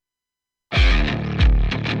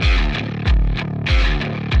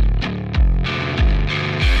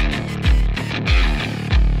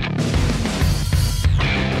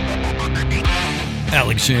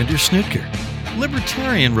Alexander Snitker,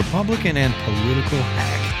 libertarian, Republican, and political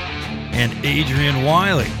hack, and Adrian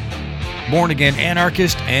Wiley, born-again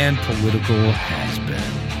anarchist and political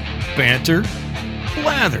has-been. Banter,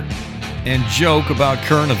 blather, and joke about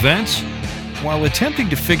current events while attempting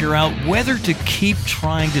to figure out whether to keep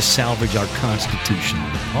trying to salvage our constitutional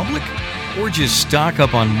republic or just stock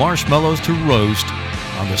up on marshmallows to roast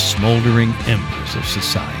on the smoldering embers of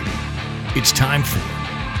society. It's time for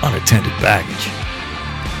Unattended Baggage.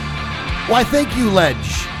 Why, thank you, Ledge.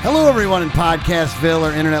 Hello, everyone in Podcastville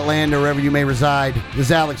or Internet Land or wherever you may reside. This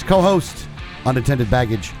is Alex, co-host, Unattended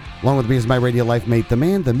Baggage. Along with me is my radio life mate, the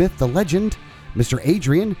man, the myth, the legend, Mr.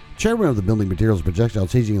 Adrian, chairman of the Building Materials, Projectile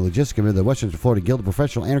Staging, and Logistics Committee of the Western Florida Guild of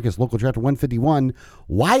Professional Anarchists, Local Chapter 151.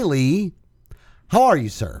 Wiley, how are you,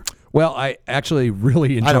 sir? Well, I actually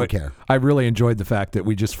really enjoyed. I don't care. I really enjoyed the fact that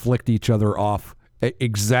we just flicked each other off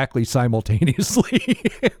exactly simultaneously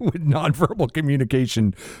with nonverbal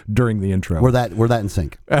communication during the intro. We're that in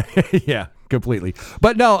sync. Yeah, completely.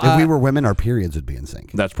 But no, if we were women, our periods would be in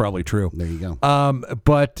sync. That's probably true. There you go.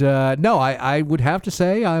 No, I would have to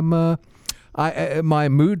say my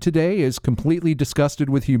mood today is completely disgusted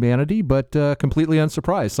with humanity, but completely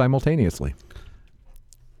unsurprised simultaneously.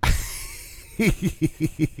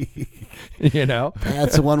 You know,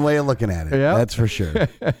 that's one way of looking at it. Yeah, that's for sure.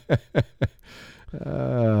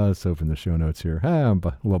 Let's open the show notes here. I'm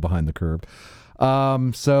a little behind the curve.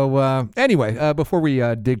 Anyway, before we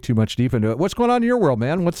dig too much deep into it, what's going on in your world,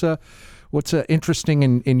 man? What's interesting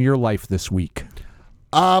in your life this week?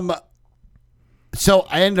 So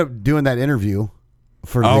I ended up doing that interview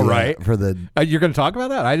for the. You're going to talk about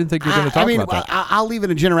that? I didn't think you were going to talk about that. I'll leave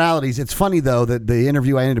it in generalities. It's funny though that the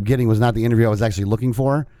interview I ended up getting was not the interview I was actually looking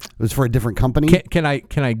for. It was for a different company. Can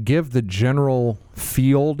I give the general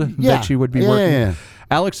field that you would be working? Yeah.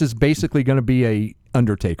 Alex is basically going to be a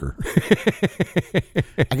undertaker.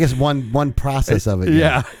 I guess one process of it.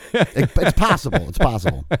 Yeah. It's possible. It's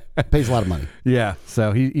possible. It pays a lot of money. Yeah.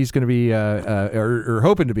 So he's going to be or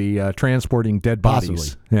hoping to be transporting dead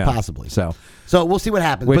bodies. Possibly. So we'll see what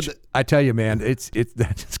happens. Which I tell you, man, it's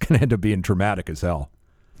going to end up being traumatic as hell.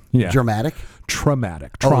 Yeah. Dramatic?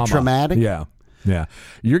 Traumatic. Trauma. Oh, traumatic? Yeah. Yeah.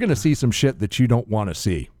 You're going to see some shit that you don't want to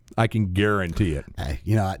see. I can guarantee it. Hey,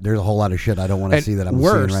 there's a whole lot of shit I don't want to see that I'm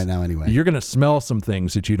seeing right now anyway. You're going to smell some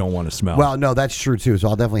things that you don't want to smell. Well, no, that's true too. So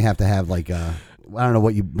I'll definitely have to have I don't know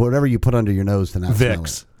whatever you put under your nose to not smell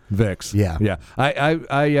it. Vicks. Yeah. Yeah.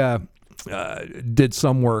 I did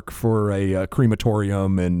some work for a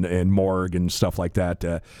crematorium and morgue and stuff like that.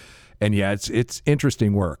 And yeah, it's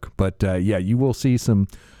interesting work. But yeah, you will see some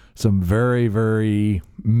very, very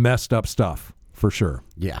messed up stuff for sure.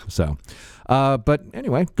 Yeah. So. But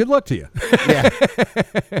anyway, good luck to you. Yeah.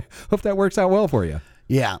 Hope that works out well for you.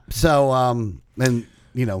 Yeah. So, and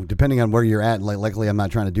depending on where you're at, likely I'm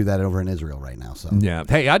not trying to do that over in Israel right now. So yeah.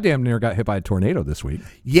 Hey, I damn near got hit by a tornado this week.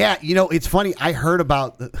 Yeah. It's funny. I heard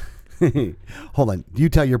about. Hold on. You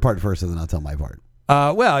tell your part first, and then I'll tell my part.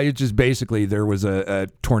 Well, it just basically there was a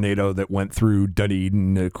tornado that went through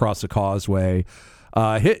Dunedin across the causeway,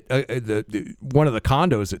 hit one of the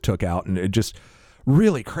condos it took out, and it just.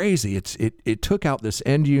 Really crazy. It took out this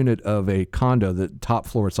end unit of a condo, the top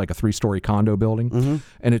floor. It's like a 3-story condo building,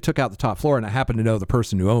 and it took out the top floor. And I happened to know the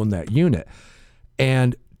person who owned that unit,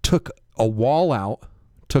 and took a wall out,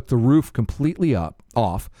 took the roof completely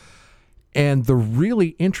off. And the really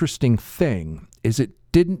interesting thing is it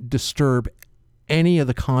didn't disturb any of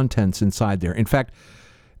the contents inside there. In fact,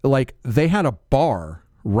 they had a bar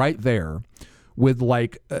right there with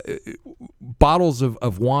bottles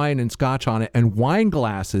of wine and scotch on it and wine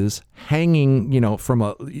glasses hanging, from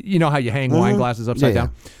a, how you hang wine glasses upside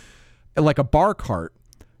down, like a bar cart.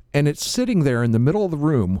 And it's sitting there in the middle of the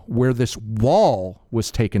room where this wall was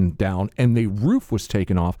taken down and the roof was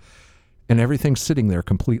taken off, and everything's sitting there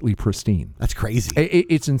completely pristine. That's crazy.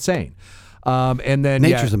 It's insane. And then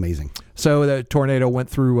nature's amazing. So the tornado went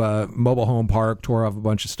through a mobile home park, tore off a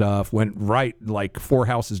bunch of stuff, went right 4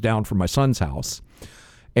 houses down from my son's house,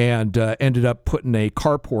 and ended up putting a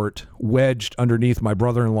carport wedged underneath my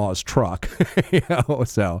brother-in-law's truck.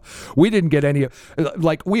 So we didn't get any,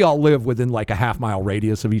 we all live within a half-mile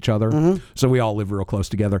radius of each other. So we all live real close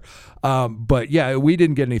together. But yeah, we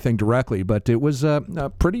didn't get anything directly, but it was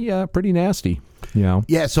pretty nasty.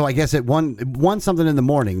 Yeah, so I guess at one something in the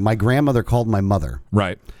morning, my grandmother called my mother.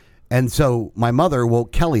 Right. And so my mother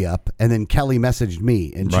woke Kelly up, and then Kelly messaged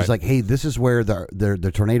me, and she's like, "Hey, this is where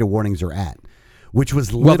the tornado warnings are at." which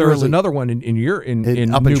was Well, literally there was another one in up in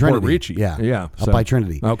Newport Trinity. Richie. Yeah, So- up by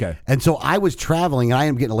Trinity. Okay. And so I was traveling, and I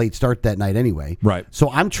am getting a late start that night anyway. Right. So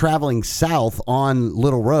I'm traveling south on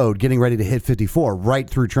Little Road, getting ready to hit 54 right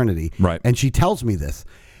through Trinity. Right. And she tells me this.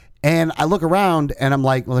 And I look around, and I'm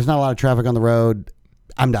like, well, there's not a lot of traffic on the road.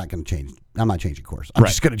 I'm not going to change. I'm not changing course. I'm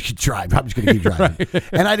just going to drive. I'm just going to keep driving.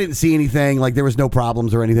 And I didn't see anything. Like, there was no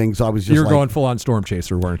problems or anything. So I was just You were going full on storm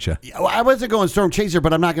chaser, weren't you? I wasn't going storm chaser,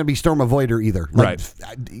 but I'm not going to be storm avoider either. Like,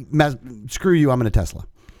 screw you. I'm in a Tesla.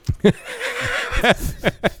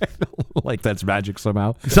 Like that's magic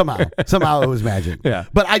somehow. Somehow it was magic. Yeah.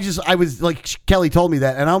 But I was like, Kelly told me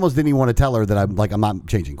that, and I almost didn't even want to tell her that I'm not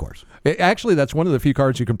changing course. Actually, that's one of the few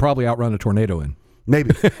cars you can probably outrun a tornado in.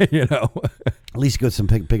 Maybe. At least go some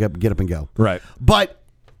pick up, get up and go. Right. But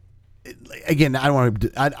again, I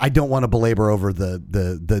don't want to belabor over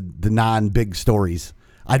the non big stories.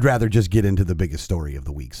 I'd rather just get into the biggest story of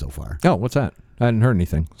the week so far. Oh, what's that? I hadn't heard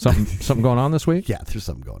anything. Something going on this week? Yeah, there's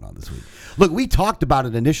something going on this week. Look, we talked about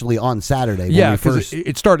it initially on Saturday. Yeah, because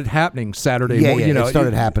it started happening Saturday. Yeah, it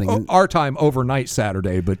started happening. Our time overnight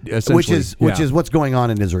Saturday, but essentially, which is what's going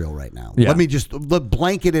on in Israel right now. Yeah. Let me just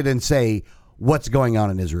blanket it and say what's going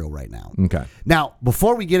on in Israel right now. Okay. Now,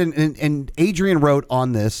 before we get in, and Adrian wrote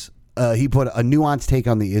on this, he put a nuanced take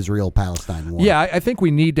on the Israel-Palestine war. Yeah, I think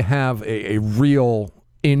we need to have a real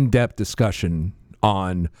in-depth discussion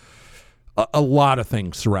on a lot of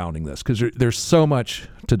things surrounding this because there's so much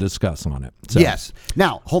to discuss on it. So. Yes.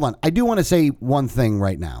 Now, hold on. I do want to say one thing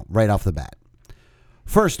right now, right off the bat.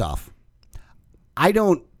 First off,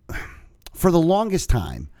 for the longest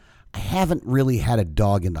time, I haven't really had a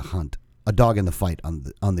dog in the fight on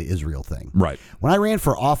the Israel thing. Right. When I ran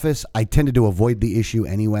for office, I tended to avoid the issue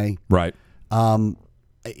anyway. Right.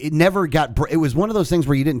 It never got. It was one of those things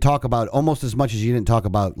where you didn't talk about almost as much as you didn't talk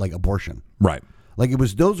about like abortion. Right. Like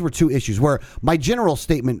those were two issues where my general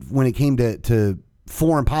statement when it came to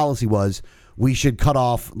foreign policy was we should cut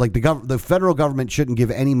off like the federal government shouldn't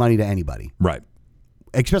give any money to anybody. Right.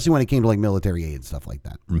 Especially when it came to like military aid and stuff like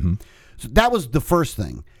that. Mm-hmm. So that was the first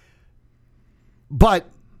thing. But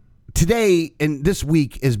today and this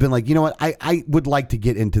week has been like, you know what? I would like to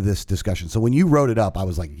get into this discussion. So when you wrote it up, I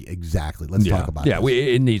was like, exactly. Let's talk about it. Yeah,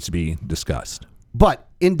 it needs to be discussed. But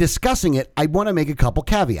in discussing it, I want to make a couple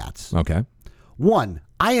caveats. Okay. One,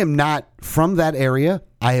 I am not from that area.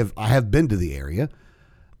 I have been to the area.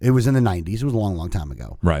 It was in the 90s. It was a long, long time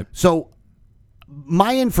ago. Right. So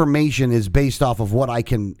my information is based off of what I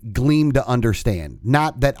can glean to understand,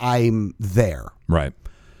 not that I'm there. Right.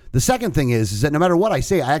 The second thing is that no matter what I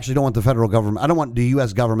say, I actually don't want the federal government. I don't want the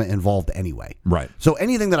U.S. government involved anyway. Right. So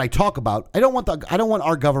anything that I talk about, I don't want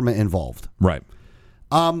our government involved. Right.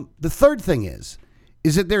 The third thing is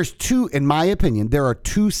that there's two, in my opinion, there are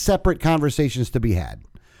two separate conversations to be had.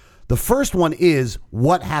 The first one is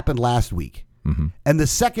what happened last week, and the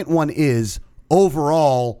second one is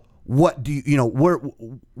overall what do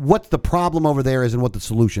what's the problem over there is and what the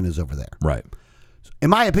solution is over there. Right. In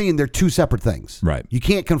my opinion, they're two separate things. Right. You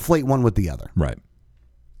can't conflate one with the other. Right.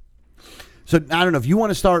 So I don't know if you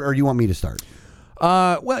want to start or you want me to start.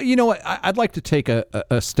 Well, you know what? I'd like to take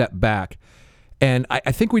a step back, and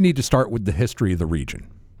I think we need to start with the history of the region,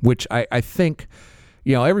 which I think,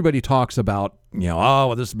 everybody talks about,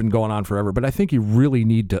 well, this has been going on forever, but I think you really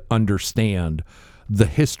need to understand the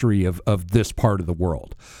history of this part of the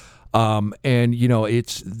world. And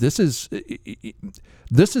this is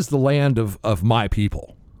the land of my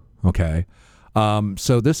people. Okay.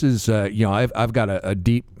 So this is, I've got a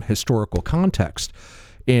deep historical context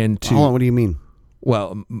into. Hold on, what do you mean?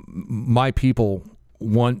 Well, my people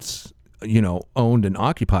once, owned and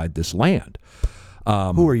occupied this land.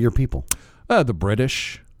 Who are your people? The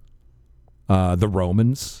British, the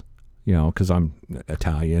Romans, because I'm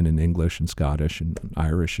Italian and English and Scottish and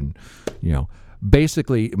Irish and,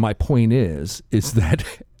 basically my point is that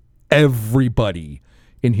everybody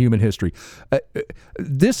in human history,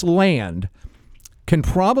 this land can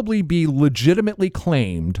probably be legitimately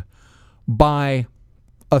claimed by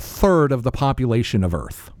a third of the population of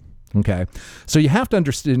Earth. Okay. So you have to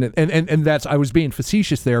understand it. And that's, I was being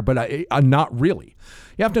facetious there, but I'm not really.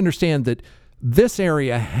 You have to understand that this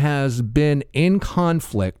area has been in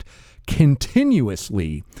conflict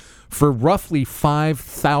continuously for roughly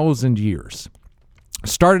 5,000 years.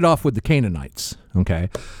 Started off with the Canaanites, okay,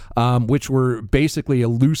 which were basically a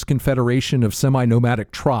loose confederation of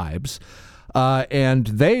semi-nomadic tribes. And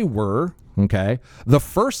they were, the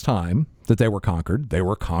first time that they were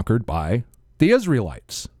conquered by the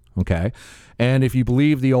Israelites, okay? And if you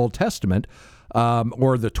believe the Old Testament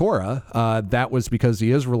or the Torah, that was because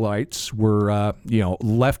the Israelites were,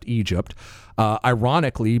 left Egypt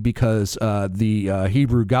ironically, because the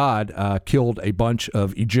Hebrew God killed a bunch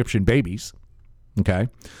of Egyptian babies, okay,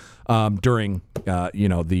 during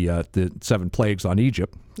the 7 plagues on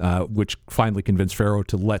Egypt, which finally convinced Pharaoh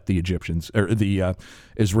to let the Egyptians or the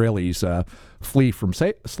Israelis flee from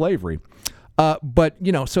slavery. But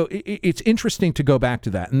so it's interesting to go back to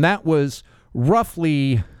that, and that was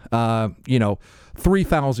roughly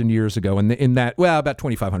 3,000 years ago, and in that, about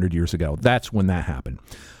 2,500 years ago, that's when that happened.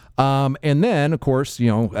 And then, of course,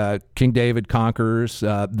 King David conquers.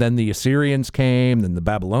 Then the Assyrians came. Then the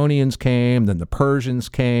Babylonians came. Then the Persians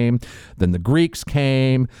came. Then the Greeks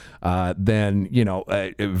came. Then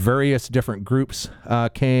various different groups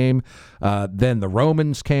came. Then the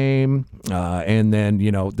Romans came, and then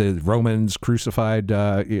the Romans crucified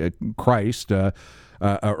Christ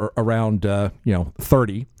around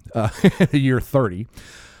 30, the year 30.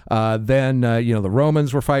 Then the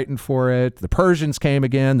Romans were fighting for it. The Persians came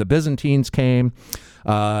again. The Byzantines came.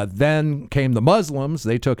 Then came the Muslims.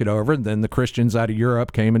 They took it over. And then the Christians out of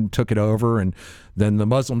Europe came and took it over. And then the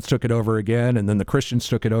Muslims took it over again. And then the Christians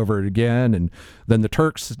took it over again. And then the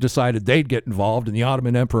Turks decided they'd get involved. And the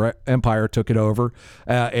Ottoman Empire took it over.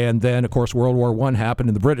 And then, of course, World War I happened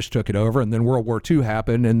and the British took it over. And then World War II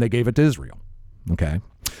happened and they gave it to Israel. Okay.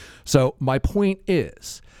 So my point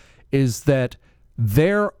is that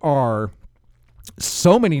there are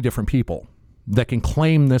so many different people that can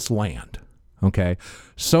claim this land, okay?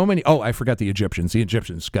 So many. Oh, I forgot the Egyptians. The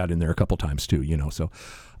Egyptians got in there a couple times too,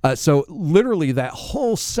 So literally that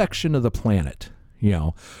whole section of the planet,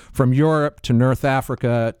 from Europe to North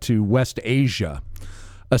Africa to West Asia,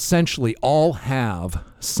 essentially all have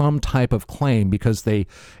some type of claim because they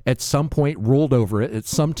at some point ruled over it. At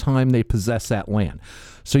some time they possess that land.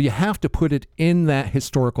 So you have to put it in that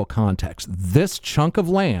historical context. This chunk of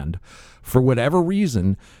land, for whatever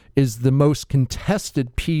reason, is the most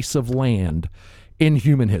contested piece of land in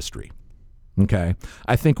human history. Okay?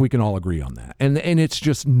 I think we can all agree on that. And it's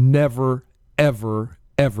just never, ever,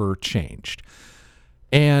 ever changed.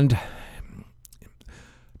 And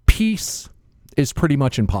peace is pretty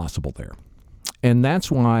much impossible there. And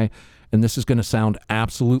that's why, and this is going to sound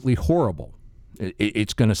absolutely horrible,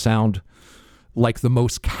 it's going to sound like the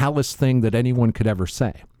most callous thing that anyone could ever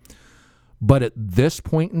say. But at this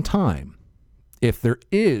point in time, if there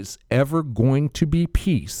is ever going to be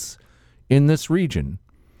peace in this region,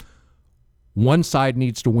 one side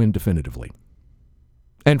needs to win definitively.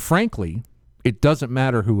 And frankly, it doesn't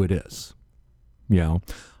matter who it is.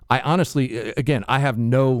 I honestly, again, I have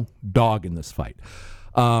no dog in this fight.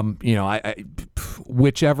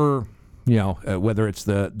 Whichever, whether it's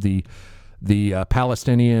the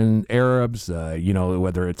Palestinian Arabs,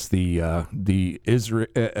 whether it's the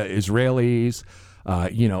Israelis,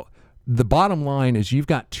 the bottom line is you've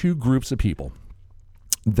got two groups of people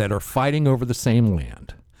that are fighting over the same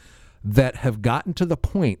land that have gotten to the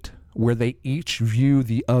point where they each view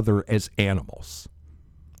the other as animals.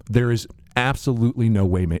 There is absolutely no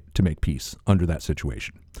way to make peace under that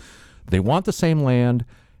situation. They want the same land,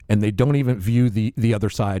 and they don't even view the other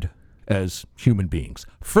side as human beings,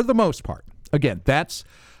 for the most part. Again,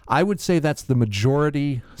 I would say that's the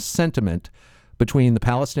majority sentiment between the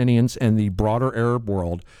Palestinians and the broader Arab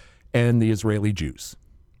world and the Israeli Jews.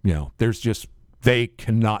 They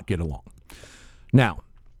cannot get along. Now,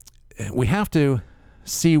 we have to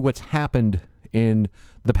see what's happened in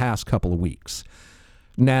the past couple of weeks.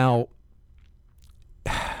 Now,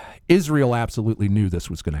 Israel absolutely knew this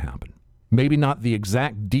was going to happen. Maybe not the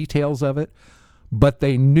exact details of it, but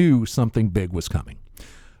they knew something big was coming.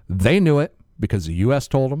 They knew it because the U.S.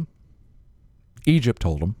 told them. Egypt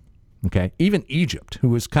told them. Okay, even Egypt, who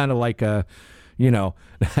was kind of like a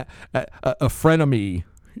frenemy.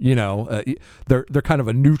 They're kind of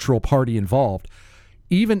a neutral party involved.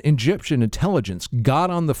 Even Egyptian intelligence got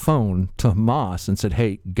on the phone to Hamas and said,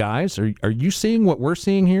 "Hey guys, are you seeing what we're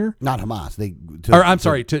seeing here?" Not Hamas. To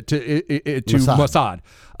Mossad,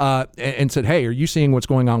 and said, "Hey, are you seeing what's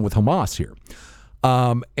going on with Hamas here?"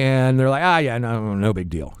 And they're like, yeah, no big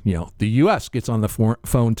deal. The U.S. gets on the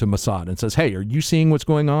phone to Mossad and says, "Hey, are you seeing what's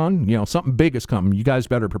going on? Something big is coming. You guys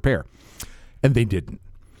better prepare." And they didn't.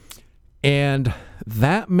 And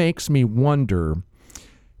that makes me wonder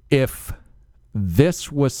if this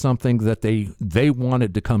was something that they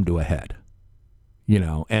wanted to come to a head.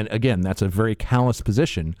 And again, that's a very callous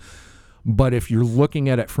position. But if you're looking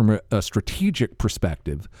at it from a strategic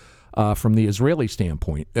perspective, from the Israeli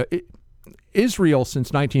standpoint, Israel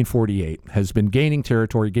since 1948 has been gaining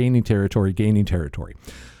territory.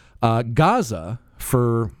 Gaza,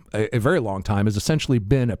 for a very long time, has essentially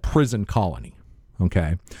been a prison colony.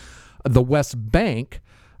 Okay, the West Bank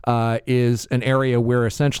is an area where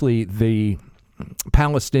essentially the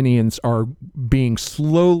Palestinians are being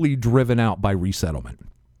slowly driven out by resettlement.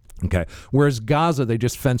 Okay. Whereas Gaza, they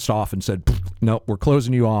just fenced off and said, no, we're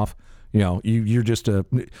closing you off. You're just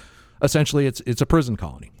essentially it's a prison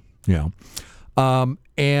colony, so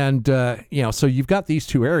you've got these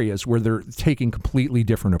two areas where they're taking completely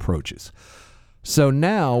different approaches. So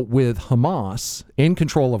now with Hamas in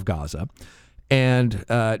control of Gaza and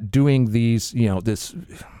doing these, this,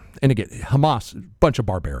 and again, Hamas, bunch of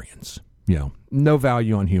barbarians, no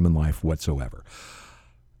value on human life whatsoever.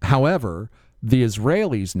 However, the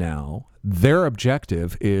Israelis now, their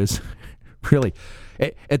objective is really,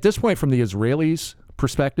 at this point from the Israelis'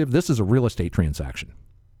 perspective, this is a real estate transaction.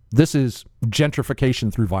 This is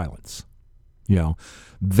gentrification through violence.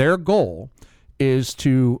 Their goal is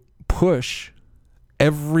to push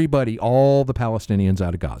everybody, all the Palestinians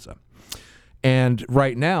out of Gaza. And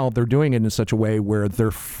right now, they're doing it in such a way where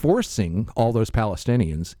they're forcing all those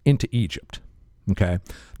Palestinians into Egypt. Okay?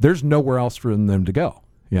 There's nowhere else for them to go.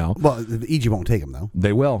 Well, Egypt won't take them, though.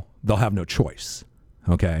 They will. They'll have no choice.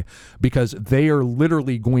 Okay? Because they are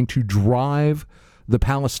literally going to drive the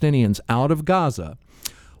Palestinians out of Gaza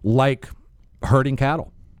like herding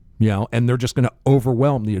cattle. And they're just going to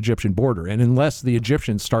overwhelm the Egyptian border. And unless the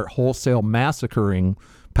Egyptians start wholesale massacring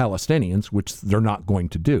Palestinians, which they're not going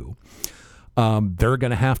to do, they're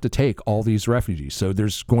going to have to take all these refugees. So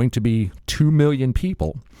there's going to be 2 million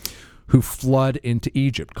people who flood into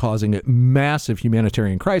Egypt, causing a massive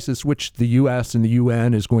humanitarian crisis, which the U.S. and the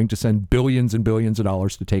UN is going to send billions and billions of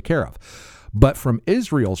dollars to take care of. But from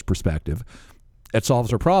Israel's perspective, it solves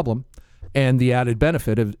their problem. And the added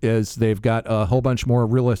benefit is they've got a whole bunch more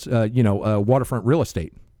waterfront real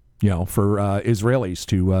estate, for Israelis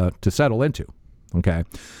to settle into. Okay,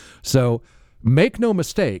 so make no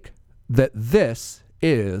mistake that this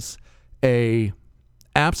is a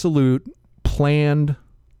absolute planned,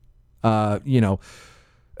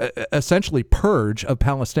 essentially purge of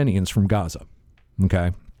Palestinians from Gaza.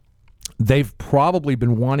 Okay, they've probably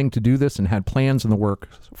been wanting to do this and had plans in the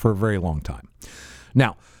works for a very long time.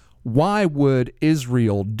 Now, why would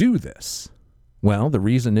Israel do this? Well, the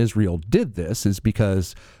reason Israel did this is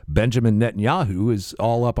because Benjamin Netanyahu is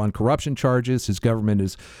all up on corruption charges. His government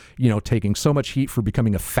is, taking so much heat for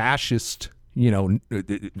becoming a fascist,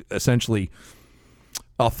 essentially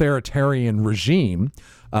authoritarian regime.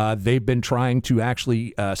 They've been trying to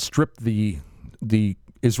actually strip the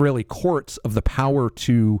Israeli courts of the power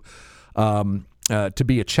to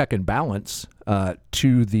be a check and balance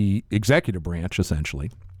to the executive branch,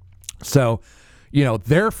 essentially. So,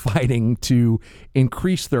 they're fighting to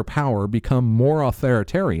increase their power, become more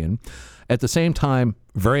authoritarian. At the same time,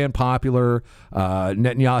 very unpopular.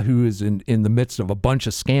 Netanyahu is in the midst of a bunch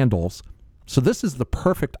of scandals. So this is the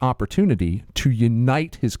perfect opportunity to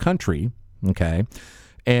unite his country, okay,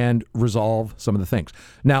 and resolve some of the things.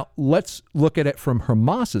 Now, let's look at it from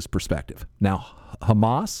Hamas's perspective. Now,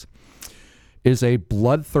 Hamas is a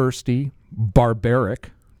bloodthirsty, barbaric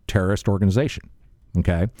terrorist organization,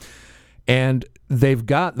 okay? And they've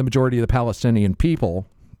got the majority of the Palestinian people,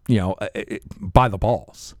 by the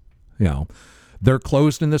balls. They're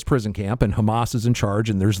closed in this prison camp, and Hamas is in charge,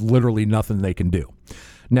 and there's literally nothing they can do.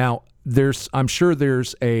 Now, I'm sure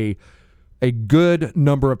there's a good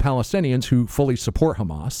number of Palestinians who fully support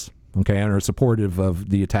Hamas, okay, and are supportive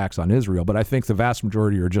of the attacks on Israel. But I think the vast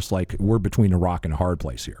majority are just like, we're between a rock and a hard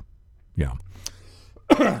place here.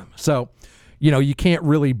 So, you can't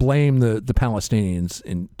really blame the Palestinians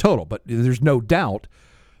in total, but there's no doubt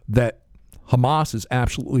that Hamas is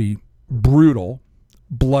absolutely brutal,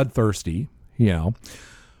 bloodthirsty,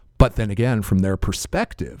 But then again, from their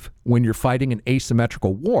perspective, when you're fighting an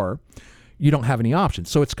asymmetrical war, you don't have any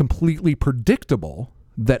options. So it's completely predictable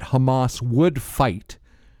that Hamas would fight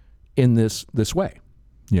in this way,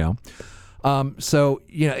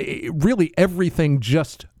 really everything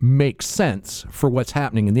just makes sense for what's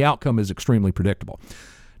happening, and the outcome is extremely predictable.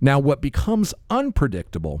 Now, what becomes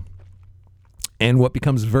unpredictable and what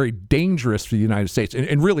becomes very dangerous for the United States,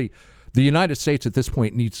 and really the United States at this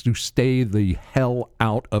point needs to stay the hell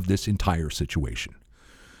out of this entire situation.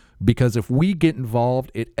 Because if we get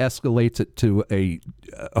involved, it escalates it to a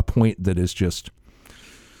point that is just,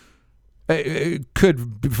 it could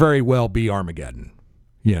very well be Armageddon.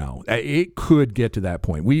 It could get to that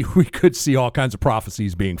point. We could see all kinds of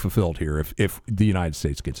prophecies being fulfilled here if the United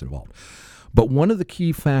States gets involved. But one of the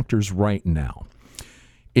key factors right now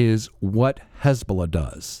is what Hezbollah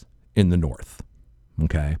does in the north,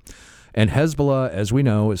 okay? And Hezbollah, as we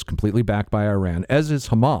know, is completely backed by Iran, as is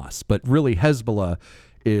Hamas. But really, Hezbollah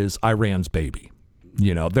is Iran's baby.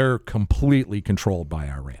 They're completely controlled by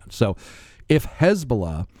Iran. So, if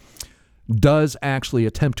Hezbollah does actually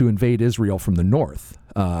attempt to invade Israel from the north,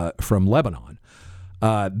 from Lebanon,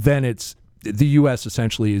 then it's the U.S.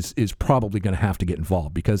 essentially is probably going to have to get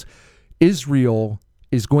involved, because Israel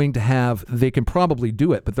is going to have, they can probably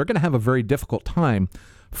do it, but they're going to have a very difficult time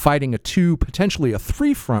fighting potentially a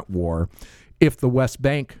three-front war if the West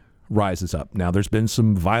Bank rises up. Now, there's been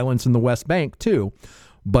some violence in the West Bank too,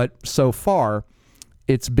 but so far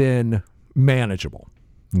it's been manageable,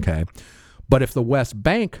 okay? But if the West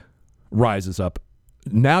Bank rises up,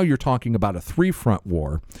 now you're talking about a three-front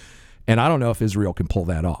war, and I don't know if Israel can pull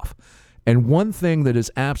that off. And one thing that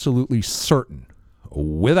is absolutely certain,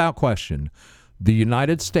 without question, the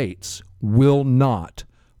United States will not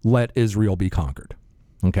let Israel be conquered,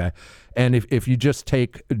 okay? And if you just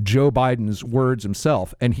take Joe Biden's words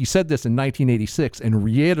himself, and he said this in 1986 and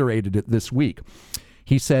reiterated it this week,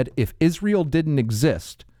 he said, if Israel didn't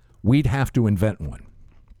exist, we'd have to invent one,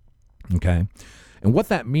 okay? And what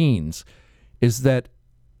that means is that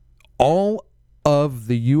all of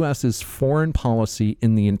the U.S.'s foreign policy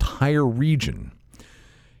in the entire region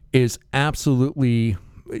is absolutely,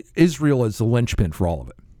 Israel is the linchpin for all of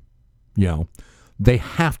it. You know, they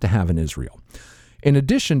have to have an Israel. In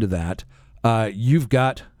addition to that, you've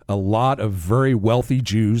got a lot of very wealthy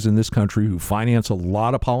Jews in this country who finance a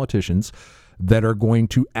lot of politicians that are going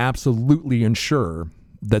to absolutely ensure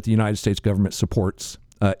that the United States government supports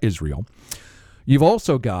Israel. You've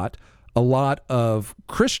also got a lot of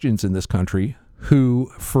Christians in this country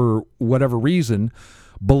who, for whatever reason,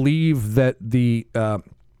 believe that the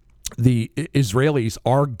Israelis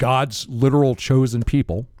are God's literal chosen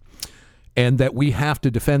people, and that we have to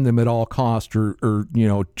defend them at all costs, or you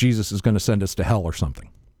know, Jesus is going to send us to hell or something.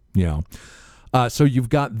 You know, so you've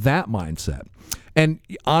got that mindset. And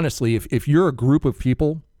honestly, if you're a group of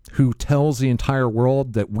people who tells the entire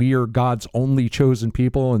world that we are God's only chosen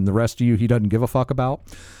people and the rest of you he doesn't give a fuck about,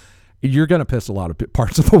 you're going to piss a lot of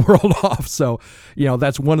parts of the world off. So, you know,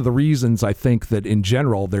 that's one of the reasons I think that in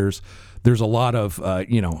general there's a lot of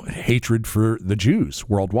hatred for the Jews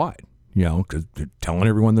worldwide. You know, because they're telling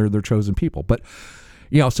everyone they're their chosen people. But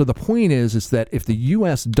you know, so the point is that if the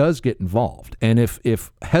U.S. does get involved, and if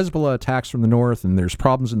Hezbollah attacks from the north and there's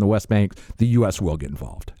problems in the West Bank, the U.S. will get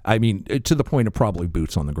involved. I mean, to the point of probably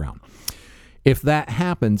boots on the ground. If that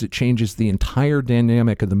happens, it changes the entire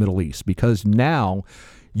dynamic of the Middle East, because now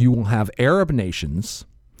you will have Arab nations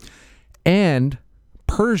and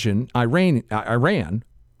Iran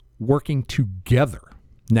working together.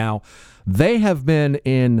 Now, they have been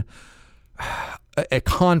in a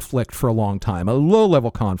conflict for a long time, a low-level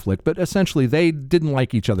conflict, but essentially they didn't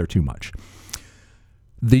like each other too much.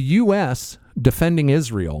 The U.S. defending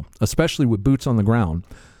Israel, especially with boots on the ground,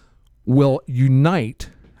 will unite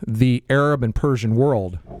the Arab and Persian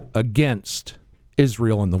world against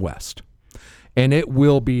Israel in the West. And it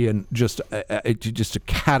will be just a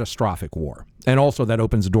catastrophic war. And also that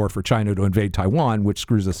opens the door for China to invade Taiwan, which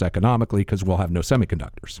screws us economically because we'll have no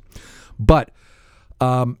semiconductors. But,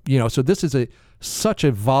 so this is such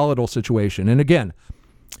a volatile situation. And again,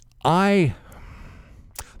 the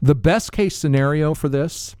best case scenario for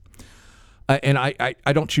this, and I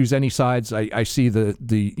don't choose any sides. I see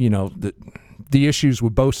the issues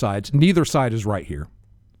with both sides. Neither side is right here.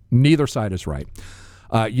 Neither side is right.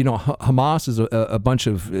 Hamas is a bunch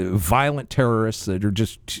of violent terrorists that are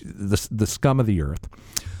just the scum of the earth.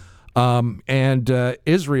 And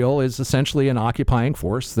Israel is essentially an occupying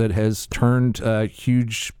force that has turned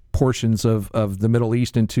huge portions of the Middle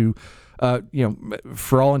East into,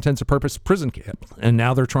 for all intents and purposes, prison camp. And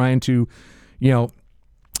now they're trying to,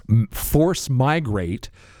 force migrate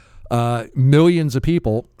millions of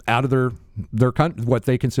people out of their what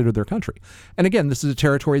they consider their country. And again, this is a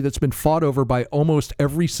territory that's been fought over by almost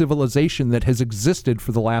every civilization that has existed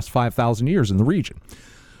for the last 5,000 years in the region.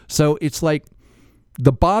 So it's like,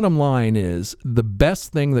 the bottom line is the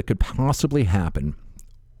best thing that could possibly happen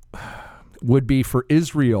would be for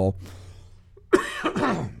Israel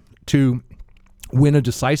to win a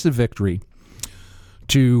decisive victory,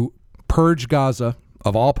 to purge Gaza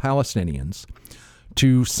of all Palestinians,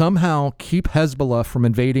 to somehow keep Hezbollah from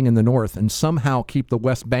invading in the north, and somehow keep the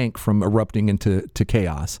West Bank from erupting into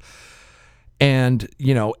chaos. And,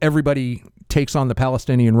 everybody takes on the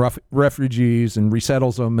Palestinian refugees and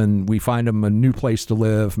resettles them, and we find them a new place to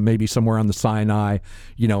live, maybe somewhere on the Sinai,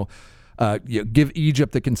 give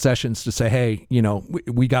Egypt the concessions to say, hey,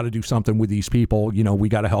 we got to do something with these people. We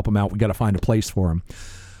got to help them out. We got to find a place for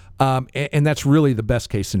them. And that's really the best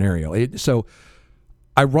case scenario. So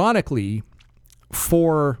ironically,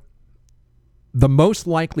 for the most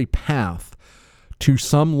likely path to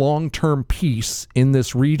some long-term peace in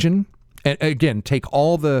this region, and again, take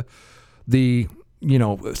all the the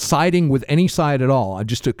siding with any side at all,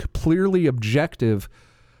 just a clearly objective,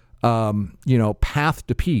 path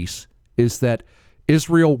to peace is that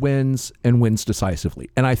Israel wins and wins decisively.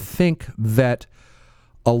 And I think that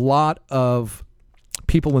a lot of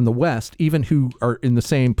people in the West, even who are in the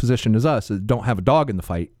same position as us, don't have a dog in the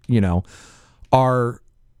fight, are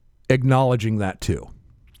acknowledging that too.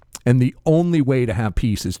 And the only way to have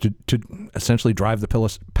peace is to essentially drive the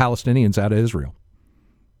Palestinians out of Israel.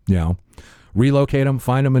 Relocate them,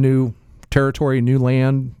 find them a new territory, new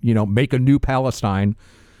land, make a new Palestine,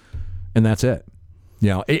 and that's it.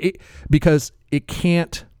 Because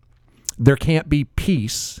there can't be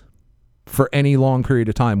peace for any long period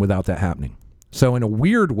of time without that happening. So in a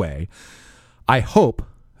weird way, I hope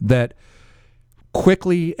that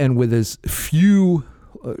quickly and with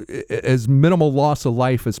as minimal loss of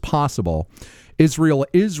life as possible, Israel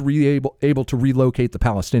is able to relocate the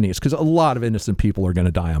Palestinians, because a lot of innocent people are going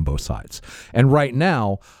to die on both sides. And right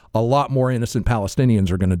now, a lot more innocent Palestinians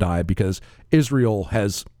are going to die because Israel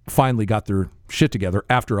has finally got their shit together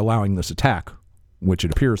after allowing this attack, which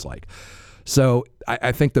it appears like. So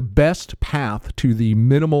I think the best path to the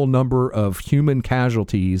minimal number of human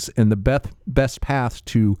casualties and the best path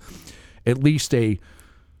to at least a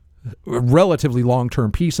relatively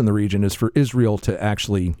long-term peace in the region is for Israel to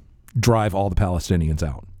actually drive all the Palestinians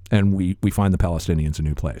out, and we find the Palestinians a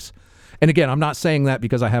new place. And again, I'm not saying that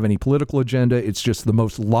because I have any political agenda. It's just the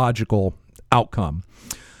most logical outcome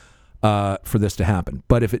for this to happen.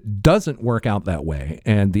 But if it doesn't work out that way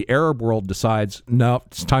and the Arab world decides, no,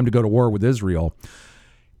 it's time to go to war with Israel,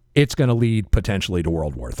 it's going to lead potentially to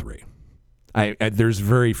World War III. There's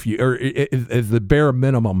very few, or at the bare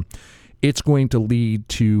minimum, it's going to lead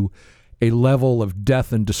to a level of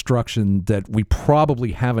death and destruction that we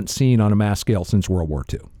probably haven't seen on a mass scale since World War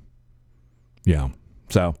II.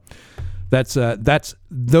 So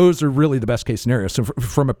those are really the best case scenarios. So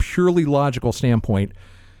from a purely logical standpoint,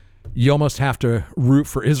 you almost have to root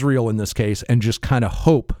for Israel in this case and just kind of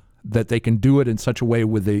hope that they can do it in such a way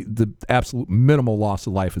with the absolute minimal loss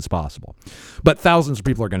of life as possible. But thousands of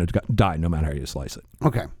people are going to die no matter how you slice it.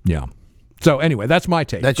 Okay. Yeah. So anyway, that's my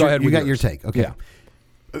take. Go ahead. You got your take. Okay. Yeah.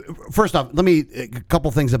 First off, a couple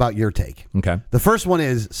things about your take. Okay. The first one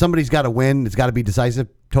is somebody's got to win. It's got to be decisive.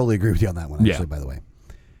 Totally agree with you on that one, actually, by the way.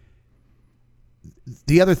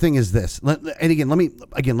 The other thing is this. And again, let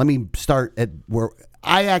me start at where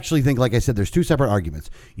I actually think, like I said, there's two separate arguments.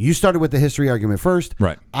 You started with the history argument first.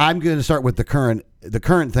 Right. I'm going to start with the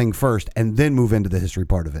current thing first and then move into the history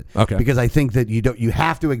part of it. Okay. Because I think that you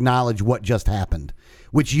have to acknowledge what just happened,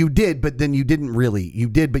 which you did, but then you didn't really. You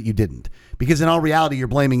did, but you didn't. Because in all reality, you're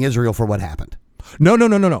blaming Israel for what happened. No.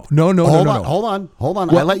 Hold on.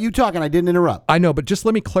 Well, I let you talk and I didn't interrupt. I know, but just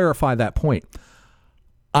let me clarify that point.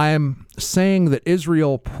 I'm saying that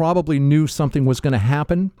Israel probably knew something was going to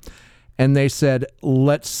happen, and they said,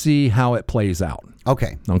 let's see how it plays out.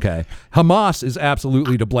 Okay. Hamas is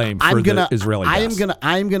absolutely to blame for the Israeli deaths.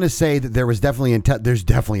 I'm gonna say that there was definitely there's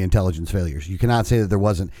definitely intelligence failures. You cannot say that there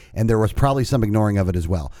wasn't, and there was probably some ignoring of it as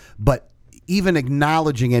well. But even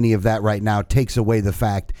acknowledging any of that right now takes away the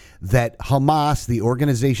fact that Hamas, the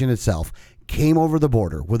organization itself, came over the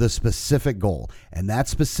border with a specific goal. And that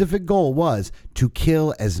specific goal was to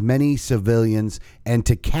kill as many civilians and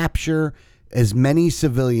to capture as many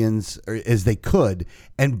civilians as they could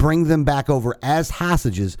and bring them back over as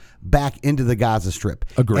hostages back into the Gaza Strip.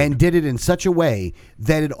 Agreed. And did it in such a way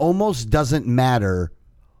that it almost doesn't matter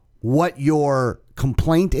what your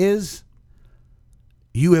complaint is.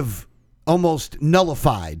 You have almost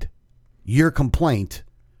nullified your complaint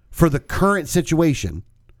for the current situation.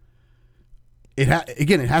 It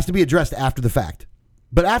has to be addressed after the fact.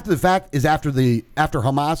 But after the fact is after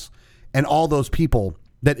Hamas and all those people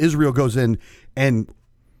that Israel goes in and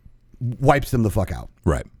wipes them the fuck out.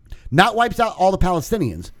 Right. Not wipes out all the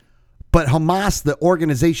Palestinians, but Hamas, the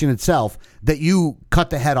organization itself, that you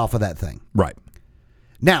cut the head off of that thing. Right.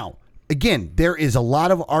 Now, again, there is a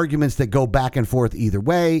lot of arguments that go back and forth either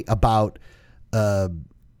way about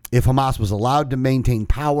if Hamas was allowed to maintain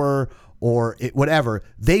power or whatever.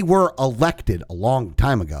 They were elected a long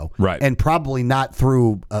time ago. Right. And probably not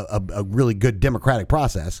through a really good democratic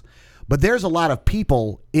process. But there's a lot of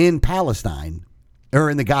people in Palestine or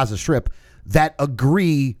in the Gaza Strip that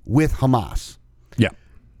agree with Hamas. Yeah.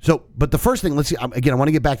 So, but the first thing, let's see, again, I want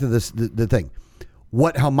to get back to this, the thing.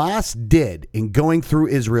 What Hamas did in going through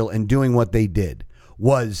Israel and doing what they did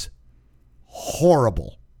was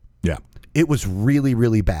horrible. Yeah. It was really,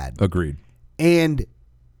 really bad. Agreed. And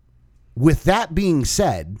with that being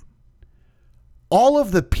said, all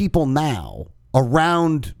of the people now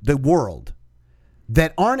around the world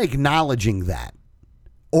that aren't acknowledging that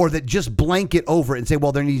or that just blanket over it and say,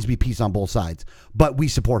 well, there needs to be peace on both sides, but we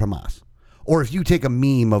support Hamas. Or if you take a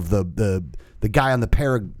meme of the guy on the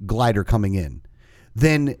paraglider coming in,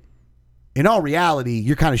 then in all reality,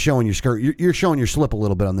 you're kind of showing your skirt. You're showing your slip a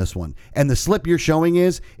little bit on this one. And the slip you're showing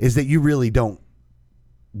is that you really don't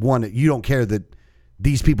want it. You don't care that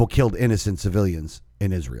these people killed innocent civilians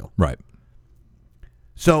in Israel. Right.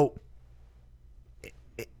 So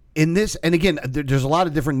in this, and again, there's a lot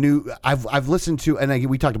of different new. I've listened to, and again,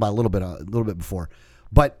 we talked about a little bit before,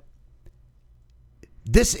 but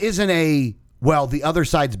this isn't the other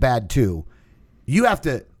side's bad too. You have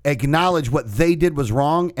to acknowledge what they did was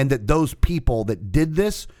wrong, and that those people that did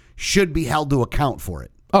this should be held to account for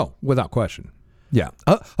it. Oh, without question. Yeah.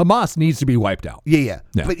 Hamas needs to be wiped out. Yeah.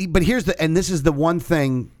 But here's and this is the one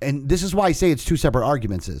thing, and this is why I say it's two separate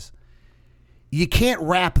arguments, is you can't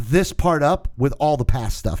wrap this part up with all the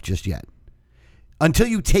past stuff just yet until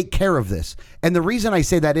you take care of this. And the reason I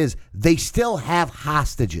say that is they still have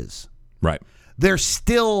hostages. Right. They're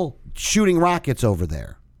still shooting rockets over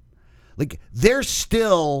there. Like, they're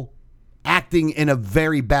still acting in a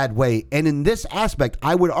very bad way. And in this aspect,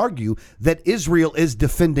 I would argue that Israel is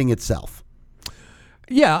defending itself.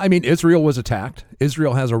 Yeah, I mean, Israel was attacked.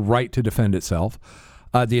 Israel has a right to defend itself.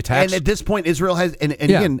 The attacks, and at this point, Israel has,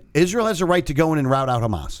 again, Israel has a right to go in and rout out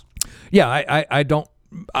Hamas. Yeah,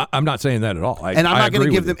 I'm not saying that at all. I'm not going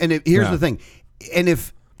to give them. And here's the thing,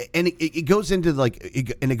 it goes into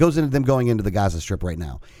it goes into them going into the Gaza Strip right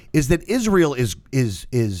now. Is that Israel is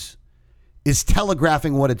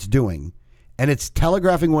telegraphing what it's doing, and it's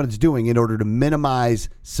telegraphing what it's doing in order to minimize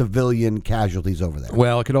civilian casualties over there.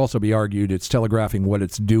 Well, it could also be argued it's telegraphing what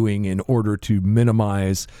it's doing in order to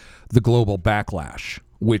minimize the global backlash,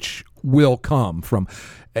 which will come from,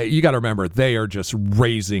 you got to remember, they are just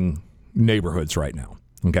raising neighborhoods right now.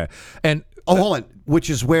 Okay. And hold on, which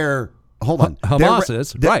is where, Hamas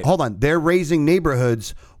is, right. Hold on. They're raising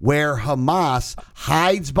neighborhoods where Hamas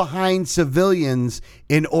hides behind civilians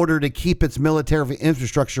in order to keep its military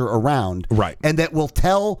infrastructure around. Right. And that will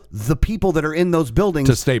tell the people that are in those buildings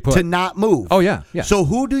to stay put, to not move. Oh, yeah. So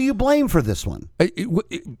who do you blame for this one?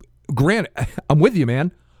 Granted, I'm with you,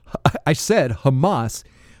 man. I said Hamas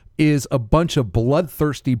is a bunch of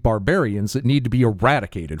bloodthirsty barbarians that need to be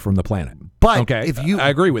eradicated from the planet. But okay, I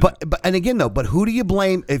agree with that. But and again though, but who do you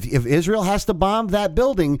blame if Israel has to bomb that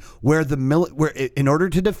building where where in order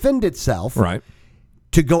to defend itself, right,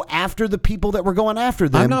 to go after the people that were going after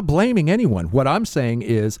them? I'm not blaming anyone. What I'm saying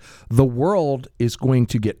is the world is going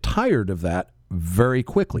to get tired of that very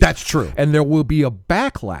quickly. That's true. And there will be a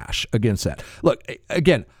backlash against that. Look,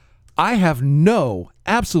 again, I have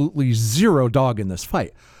absolutely zero dog in this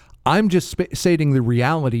fight. I'm just stating the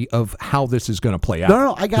reality of how this is going to play out.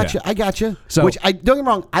 No, I got you. So, which don't get me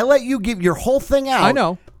wrong, I let you give your whole thing out. I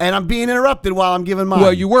know, and I'm being interrupted while I'm giving mine.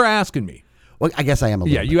 Well, you were asking me. Well, I guess I am a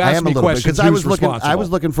little. Yeah, bit. you asked me questions because I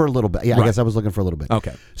was looking for a little bit. Yeah, right. I guess I was looking for a little bit.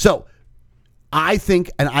 Okay. So, I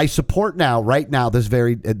think, and I support right now,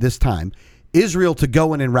 at this time, Israel to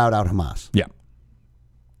go in and rout out Hamas. Yeah.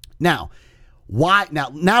 Now, why?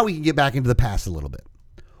 Now we can get back into the past a little bit.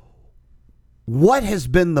 What has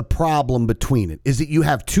been the problem between it? Is that you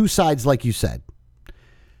have two sides, like you said.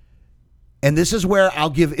 And this is where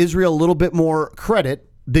I'll give Israel a little bit more credit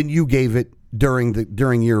than you gave it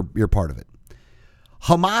during your part of it.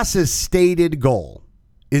 Hamas's stated goal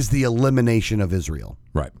is the elimination of Israel.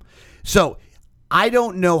 Right. So I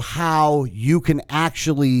don't know how you can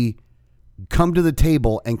actually come to the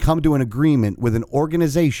table and come to an agreement with an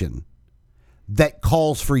organization that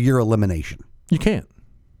calls for your elimination. You can't.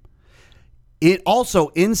 It also,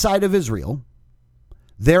 inside of Israel,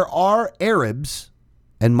 there are Arabs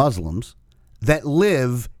and Muslims that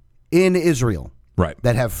live in Israel. Right.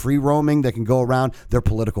 That have free roaming, that can go around. There are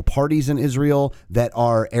political parties in Israel that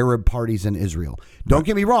are Arab parties in Israel. Don't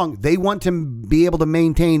get me wrong. They want to be able to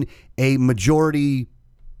maintain a majority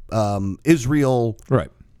Israel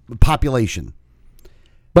population.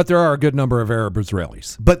 But there are a good number of Arab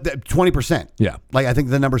Israelis. But 20%. Yeah. Like, I think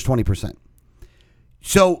the number's 20%.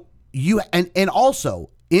 So you and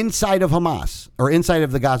also inside of Hamas or inside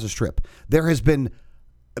of the Gaza Strip, there has been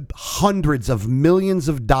hundreds of millions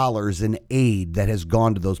of dollars in aid that has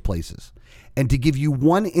gone to those places. And to give you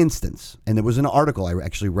one instance, and there was an article, I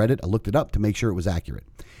actually read it, I looked it up to make sure it was accurate,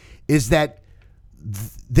 is that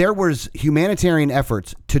there was humanitarian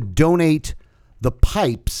efforts to donate the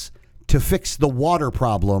pipes to fix the water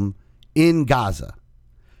problem in Gaza.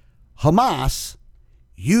 Hamas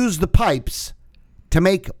used the pipes to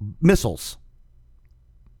make missiles.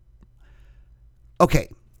 Okay,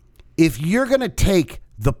 if you're going to take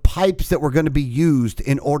the pipes that were going to be used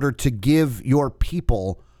in order to give your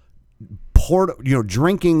people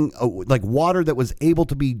drinking like water that was able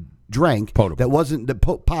to be drank, Potable. that wasn't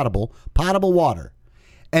potable water.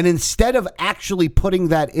 And instead of actually putting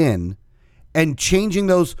that in and changing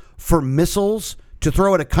those for missiles to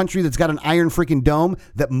throw at a country that's got an iron freaking dome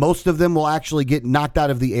that most of them will actually get knocked out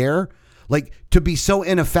of the air, like to be so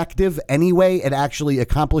ineffective anyway at actually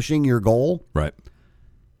accomplishing your goal. Right.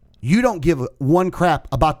 You don't give one crap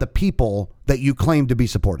about the people that you claim to be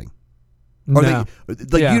supporting. Or No.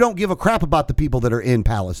 you don't give a crap about the people that are in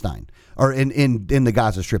Palestine or in the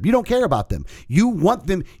Gaza Strip. You don't care about them.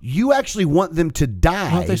 You actually want them to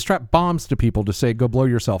die. Well, they strap bombs to people to say, go blow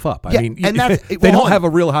yourself up. I mean, and that's, they don't have a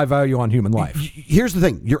real high value on human life. Here's the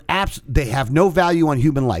thing. They have no value on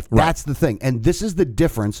human life. Right. That's the thing. And this is the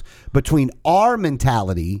difference between our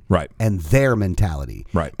mentality and their mentality.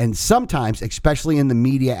 Right. And sometimes, especially in the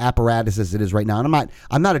media apparatus as it is right now, and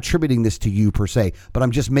I'm not attributing this to you per se, but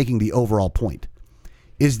I'm just making the overall point,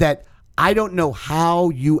 is that I don't know how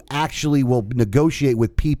you actually will negotiate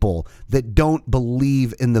with people that don't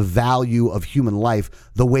believe in the value of human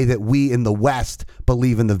life the way that we in the West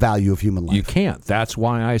believe in the value of human life. You can't. That's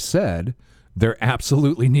why I said there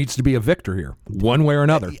absolutely needs to be a victor here, one way or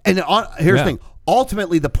another. And here's the thing.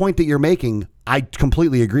 Ultimately, the point that you're making, I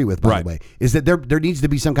completely agree with, by the way, is that there needs to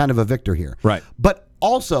be some kind of a victor here. Right. But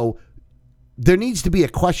also, there needs to be a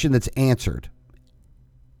question that's answered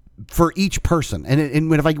for each person. And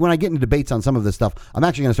when I get into debates on some of this stuff, I'm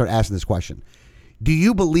actually going to start asking this question. Do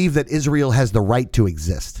you believe that Israel has the right to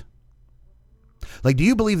exist? Like, do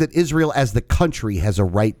you believe that Israel as the country has a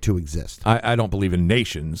right to exist? I don't believe in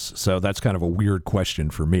nations, so that's kind of a weird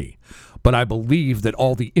question for me. But I believe that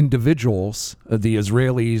all the individuals, the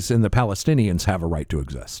Israelis and the Palestinians, have a right to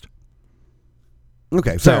exist.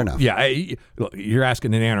 Okay, fair enough. Yeah, you're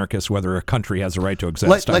asking an anarchist whether a country has a right to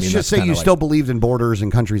exist. Let's just say you still believed in borders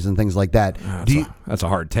and countries and things like that. That's a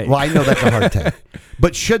hard take. Well, I know that's a hard take.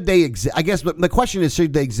 But should they exist? I guess the question is,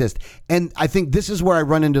 should they exist? And I think this is where I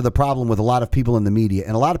run into the problem with a lot of people in the media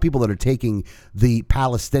and a lot of people that are taking up the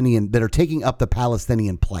Palestinian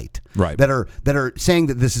plight. Right. That are saying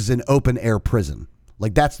that this is an open air prison.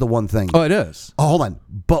 Like, that's the one thing. Oh, it is. Oh, hold on.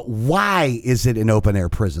 But why is it an open air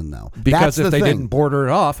prison, though? Because if they didn't border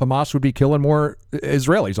it off, Hamas would be killing more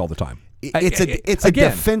Israelis all the time. It's a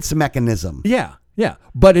defense mechanism. Yeah. Yeah.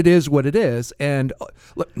 But it is what it is. And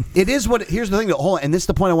look, it is what. Here's the thing, though. Hold on. And this is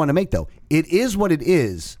the point I want to make, though. It is what it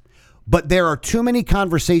is. But there are too many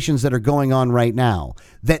conversations that are going on right now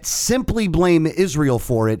that simply blame Israel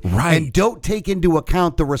for it and don't take into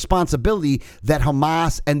account the responsibility that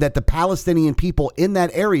Hamas and that the Palestinian people in that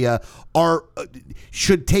area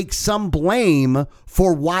should take some blame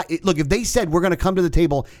for why. Look, if they said we're going to come to the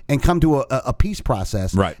table and come to a peace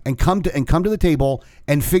process, and come to the table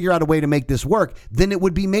and figure out a way to make this work, then it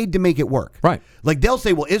would be made to make it work. Right. Like, they'll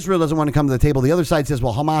say, well, Israel doesn't want to come to the table. The other side says,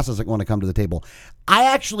 well, Hamas doesn't want to come to the table. I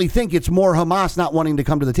actually think it's more Hamas not wanting to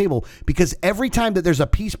come to the table, because every time that there's a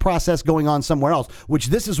peace process going on somewhere else, which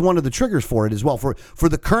this is one of the triggers for it as well, for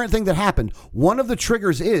the current thing that happened, one of the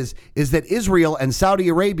triggers is that Israel and Saudi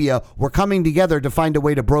Arabia were coming together to find a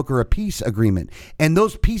way to broker a peace agreement. And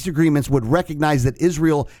those peace agreements would recognize that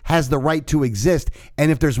Israel has the right to exist.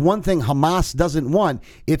 And if there's one thing Hamas doesn't want,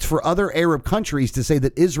 it's for other Arab countries to say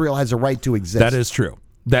that Israel has a right to exist. That is true.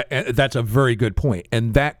 That's a very good point.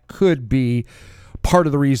 And that could be part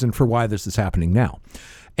of the reason for why this is happening now.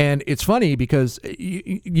 And it's funny because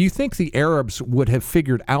you think the Arabs would have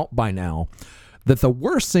figured out by now that the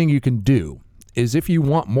worst thing you can do is, if you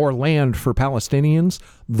want more land for Palestinians,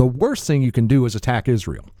 the worst thing you can do is attack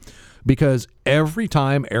Israel. Because every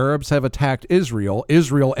time Arabs have attacked Israel,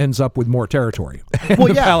 Israel ends up with more territory. And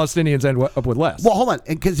the Palestinians end up with less. Well, hold on,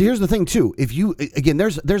 because here's the thing too. If you again,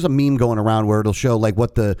 there's a meme going around where it'll show like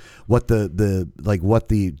what the borders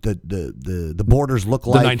look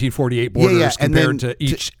like. The 1948 borders compared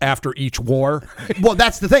to after each war. Well,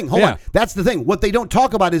 that's the thing. Hold on. That's the thing. What they don't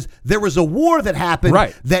talk about is there was a war that happened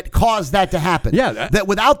that caused that to happen. Yeah. That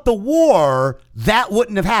without the war, that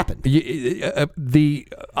wouldn't have happened.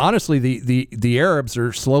 Honestly, the Arabs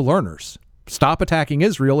are slow learners. Stop attacking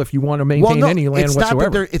Israel if you want to maintain any land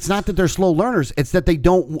whatsoever. It's not that they're slow learners. It's that they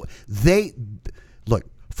don't. They look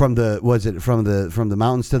from the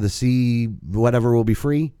mountains to the sea. Whatever will be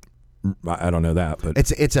free. I don't know that, but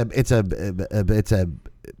it's a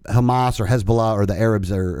Hamas or Hezbollah or the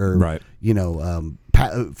Arabs are right.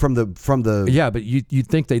 From the yeah, but you'd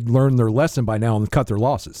think they'd learn their lesson by now and cut their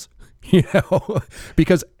losses.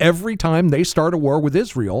 Because every time they start a war with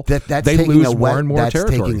Israel, they lose more and more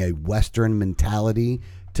territory. That's taking a Western mentality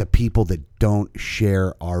to people that don't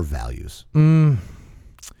share our values.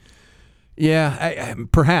 Yeah,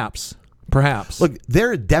 perhaps. Perhaps. Look,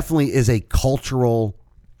 there definitely is a cultural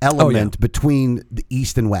element between the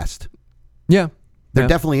East and West. Yeah. There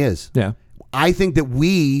definitely is. Yeah. I think that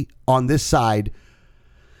we, on this side,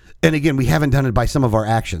 and again, we haven't done it by some of our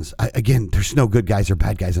actions. Again, there's no good guys or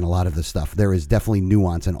bad guys in a lot of this stuff. There is definitely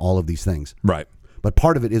nuance in all of these things. Right. But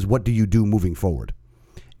part of it is, what do you do moving forward?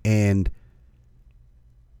 And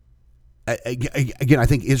again, I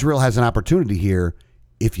think Israel has an opportunity here.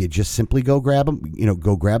 If you just simply go grab them,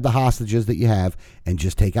 go grab the hostages that you have and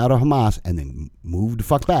just take out a Hamas and then move the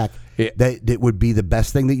fuck back, that would be the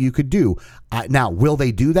best thing that you could do. Now, will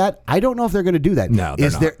they do that? I don't know if they're going to do that. No,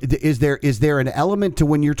 they're not. Is there an element to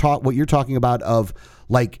when what you're talking about of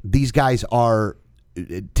like these guys are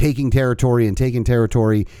taking territory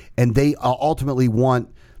and they ultimately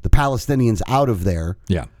want the Palestinians out of there?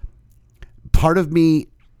 Yeah. Part of me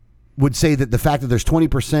would say that the fact that there's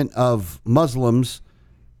 20% of Muslims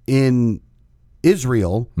in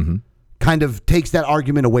Israel kind of takes that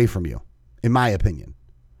argument away from you, in my opinion.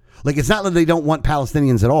 Like, it's not that they don't want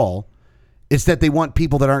Palestinians at all. It's that they want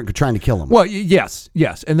people that aren't trying to kill them. Well, yes,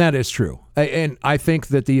 and that is true. And I think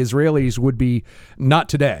that the Israelis would be, not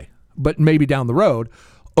today, but maybe down the road,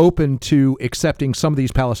 open to accepting some of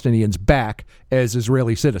these Palestinians back as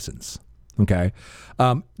Israeli citizens. Okay,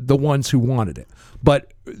 the ones who wanted it.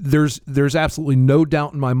 But there's absolutely no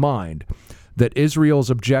doubt in my mind that Israel's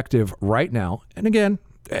objective right now, and again,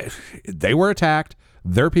 they were attacked,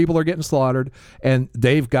 their people are getting slaughtered, and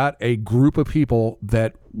they've got a group of people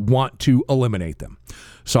that want to eliminate them.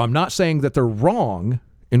 So I'm not saying that they're wrong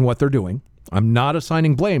in what they're doing. I'm not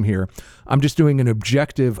assigning blame here. I'm just doing an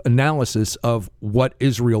objective analysis of what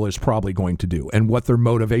Israel is probably going to do and what their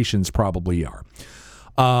motivations probably are.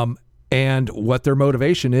 And what their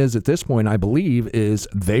motivation is at this point, I believe, is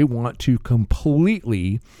they want to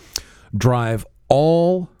completely drive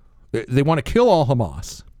they want to kill all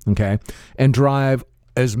Hamas, okay, and drive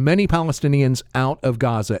as many Palestinians out of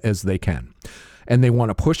Gaza as they can. And they want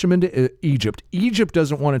to push them into Egypt. Egypt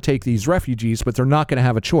doesn't want to take these refugees, but they're not going to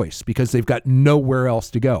have a choice because they've got nowhere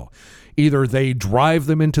else to go. Either they drive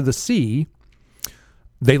them into the sea,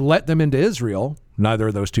 they let them into Israel, neither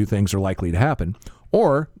of those two things are likely to happen,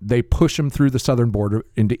 or they push them through the southern border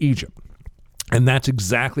into Egypt. And that's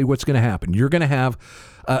exactly what's going to happen. You're going to have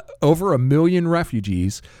over 1 million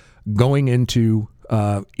refugees going into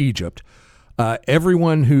Egypt.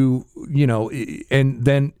 Everyone who, and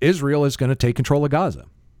then Israel is going to take control of Gaza.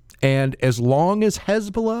 And as long as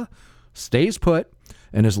Hezbollah stays put,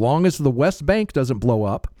 and as long as the West Bank doesn't blow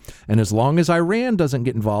up, and as long as Iran doesn't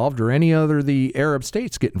get involved or any other the Arab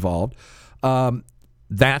states get involved,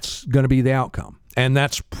 that's going to be the outcome. And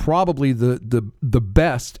that's probably the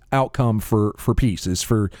best outcome for peace is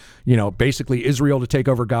for, basically Israel to take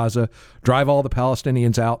over Gaza, drive all the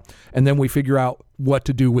Palestinians out, and then we figure out what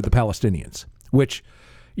to do with the Palestinians. Which,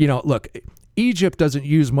 look, Egypt doesn't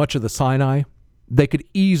use much of the Sinai. They could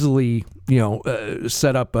easily,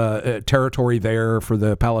 set up a territory there for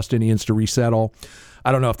the Palestinians to resettle.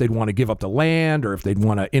 I don't know if they'd want to give up the land or if they'd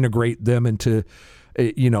want to integrate them into,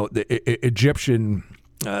 the Egyptian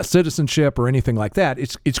citizenship or anything like that.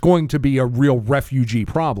 It's going to be a real refugee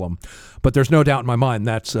problem, but there's no doubt in my mind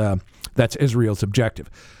that's Israel's objective,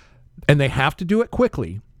 and they have to do it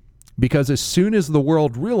quickly because as soon as the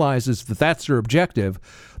world realizes that that's their objective,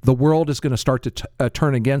 the world is going to start to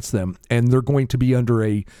turn against them, and they're going to be under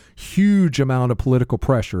a huge amount of political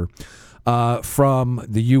pressure from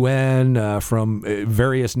the UN, from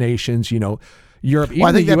various nations, Europe. Well,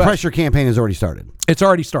 I think that pressure campaign has already started. It's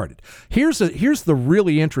already started. Here's the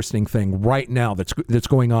really interesting thing right now that's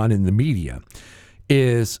going on in the media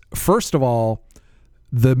is, first of all,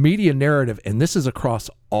 the media narrative, and this is across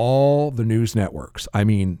all the news networks. I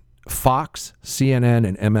mean, Fox, CNN,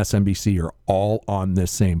 and MSNBC are all on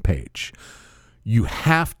this same page. You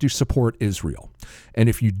have to support Israel. And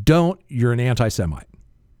if you don't, you're an anti-Semite.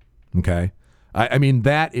 Okay? I mean,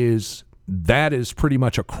 that is pretty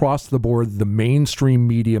much across the board the mainstream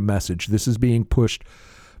media message. This is being pushed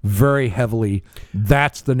very heavily.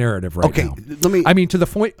 That's the narrative right now. To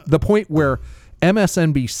the point where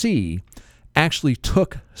MSNBC actually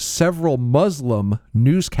took several Muslim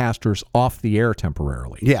newscasters off the air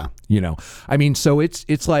temporarily. Yeah. So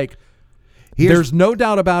it's like there's no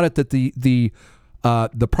doubt about it that the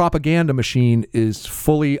propaganda machine is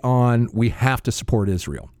fully on. We have to support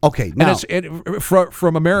Israel. Okay, now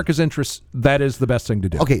from America's interests, that is the best thing to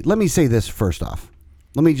do. Okay, let me say this first off.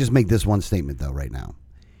 Let me just make this one statement though right now.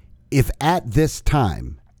 If at this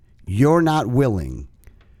time you're not willing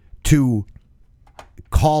to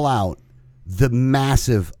call out the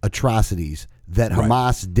massive atrocities that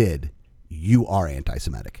Hamas did, you are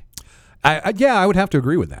anti-Semitic. I would have to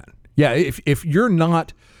agree with that. Yeah, if you're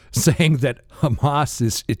not saying that Hamas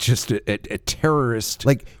is it's just a terrorist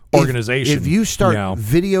organization. If you start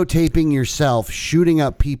videotaping yourself shooting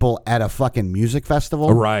up people at a fucking music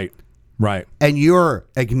festival, right, and you're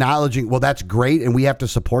acknowledging, well, that's great, and we have to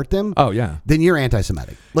support them. Oh yeah, then you're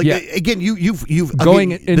anti-Semitic. Again, you've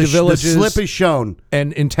going into villages, the slip is shown,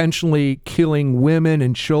 and intentionally killing women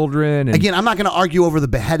and children. And again, I'm not going to argue over the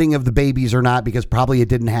beheading of the babies or not, because probably it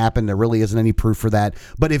didn't happen. There really isn't any proof for that.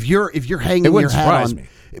 But if you're hanging your hat on.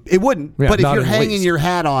 It wouldn't, but if you're hanging your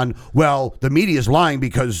hat on, well, the media is lying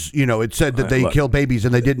because, it said that they killed babies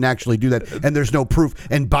and they didn't actually do that, and there's no proof,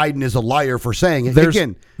 and Biden is a liar for saying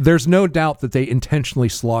it. There's no doubt that they intentionally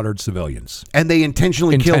slaughtered civilians. And they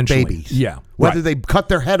intentionally killed babies. Yeah. Whether they cut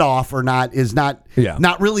their head off or not is not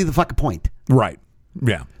really the fucking point. Right.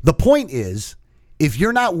 Yeah. The point is, if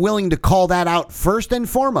you're not willing to call that out first and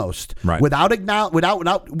foremost, without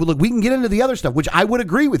we can get into the other stuff, which I would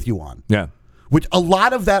agree with you on. Yeah. Which a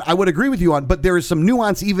lot of that I would agree with you on, but there is some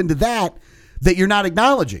nuance even to that you're not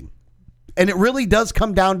acknowledging. And it really does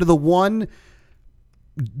come down to the one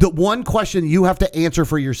question you have to answer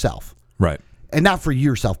for yourself. Right. And not for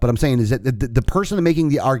yourself, but I'm saying is that the person making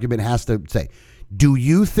the argument has to say, do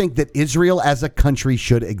you think that Israel as a country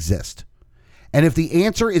should exist? And if the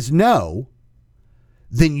answer is no,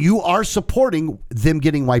 then you are supporting them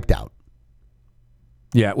getting wiped out.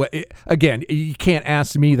 Yeah. Well, again, you can't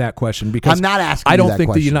ask me that question because I'm not asking. I don't you that think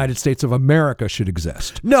question. the United States of America should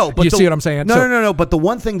exist. No, but you see what I'm saying? No. But the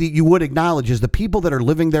one thing that you would acknowledge is the people that are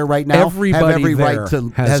living there right now everybody have every there right to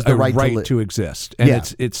has the a right to exist,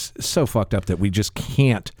 and it's so fucked up that we just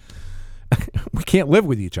can't live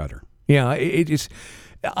with each other. Yeah, it is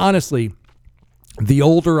honestly. The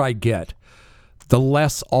older I get, the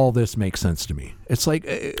less all this makes sense to me. It's like,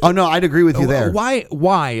 oh no, I'd agree with you there.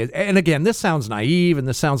 Why? And again, this sounds naive, and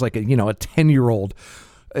this sounds like a 10-year-old,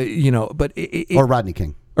 but or Rodney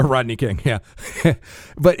King. Or Rodney King, yeah.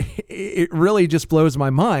 But it really just blows my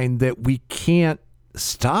mind that we can't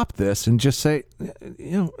stop this and just say,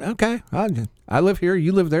 okay, I live here,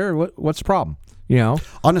 you live there. What's the problem?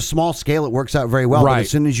 On a small scale, it works out very well. But as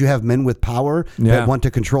soon as you have men with power that want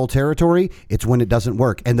to control territory, it's when it doesn't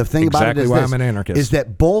work. And the thing about it is I'm an anarchist. Is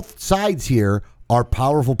that both sides here are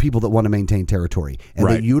powerful people that want to maintain territory. And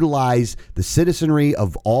they utilize the citizenry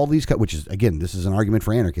of all these, which is, again, this is an argument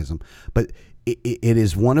for anarchism, but it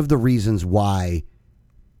is one of the reasons why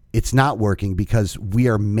it's not working, because we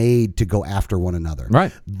are made to go after one another.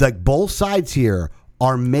 Right. Like both sides here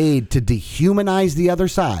are made to dehumanize the other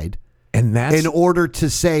side. And that's in order to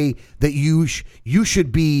say that you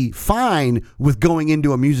should be fine with going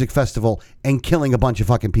into a music festival and killing a bunch of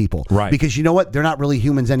fucking people. Right. Because you know what? They're not really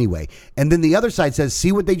humans anyway. And then the other side says,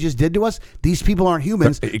 see what they just did to us? These people aren't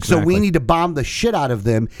humans. Exactly. So we need to bomb the shit out of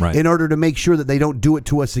them in order to make sure that they don't do it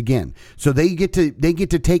to us again. So they get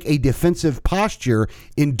to take a defensive posture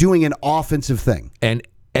in doing an offensive thing. And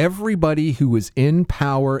everybody who is in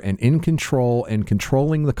power and in control and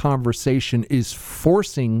controlling the conversation is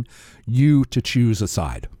forcing you to choose a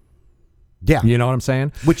side. Yeah. You know what I'm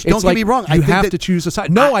saying? Which, don't get me wrong, you have to choose a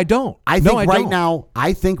side. No, I don't. I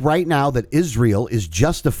think right now that Israel is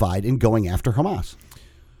justified in going after Hamas.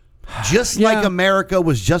 Just like America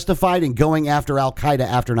was justified in going after Al-Qaeda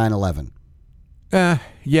after 9/11.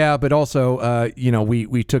 Yeah, but also,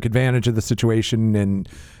 we took advantage of the situation and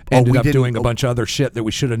ended up doing a bunch of other shit that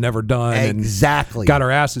we should have never done. Exactly. And got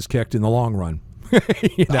our asses kicked in the long run.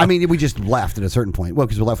 I mean, we just left at a certain point. Well,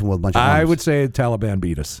 because we left with a bunch of bombs. I would say the Taliban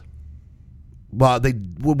beat us. Well,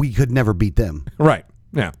 we could never beat them. Right.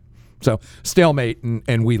 Yeah. So stalemate,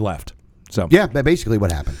 and we left. So yeah, that's basically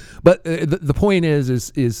what happened. But the point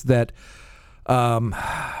is that,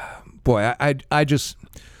 boy, I just.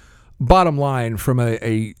 Bottom line, from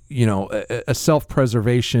a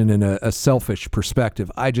self-preservation and a selfish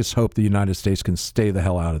perspective, I just hope the United States can stay the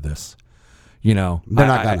hell out of this. They're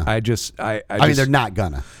not gonna. I mean, they're not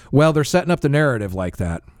gonna. Well, they're setting up the narrative like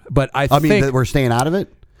that, but I think that we're staying out of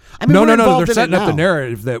it. I mean, no. They're setting up the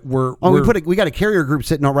narrative that we're. We got a carrier group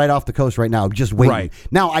sitting right off the coast right now, just waiting. Right.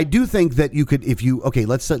 Now, I do think that you could,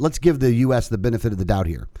 let's give the U.S. the benefit of the doubt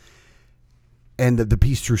here, and the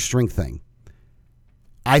peace through strength thing.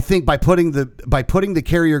 I think by putting the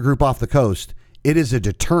carrier group off the coast, it is a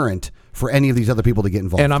deterrent for any of these other people to get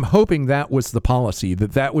involved. And I'm hoping that was the policy,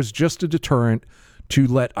 that was just a deterrent to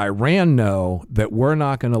let Iran know that we're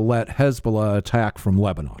not going to let Hezbollah attack from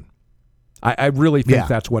Lebanon. I really think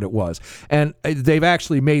that's what it was. And they've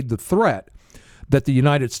actually made the threat that the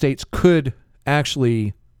United States could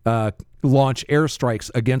actually launch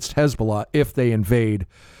airstrikes against Hezbollah if they invade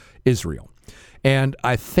Israel. And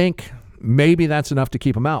I think maybe that's enough to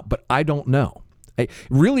keep them out, but I don't know.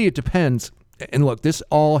 Really, it depends. And look, this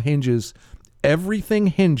all hinges, everything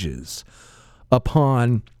hinges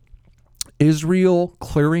upon Israel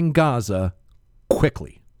clearing Gaza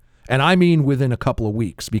quickly. And I mean within a couple of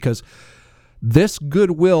weeks, because this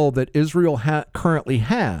goodwill that Israel currently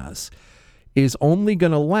has is only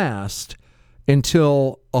going to last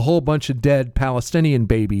until a whole bunch of dead Palestinian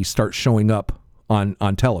babies start showing up on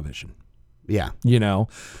television. Yeah. You know,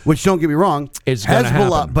 which, don't get me wrong, it's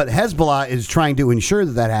Hezbollah, but Hezbollah is trying to ensure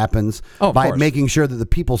that happens by making sure that the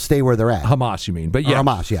people stay where they're at. Hamas, you mean? But yeah,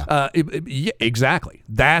 Hamas, yeah. Yeah, exactly.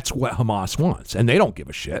 That's what Hamas wants, and they don't give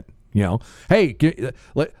a shit. You know, hey,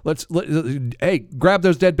 let's grab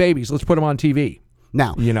those dead babies. Let's put them on TV.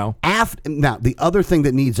 Now, you know, now the other thing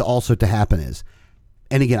that needs also to happen is,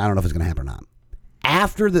 and again, I don't know if it's going to happen or not.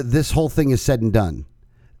 After this whole thing is said and done,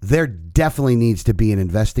 there definitely needs to be an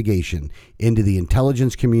investigation into the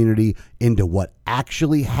intelligence community, into what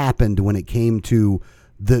actually happened when it came to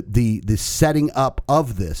the setting up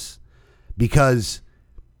of this, because,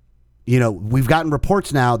 you know, we've gotten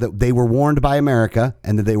reports now that they were warned by America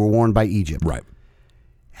and that they were warned by Egypt. Right.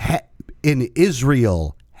 In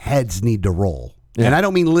Israel, heads need to roll. Yeah. And I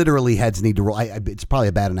don't mean literally heads need to roll. It's probably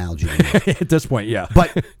a bad analogy at this point, yeah.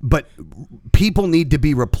 But people need to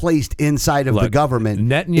be replaced inside of the government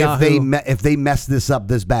Netanyahu, if they mess this up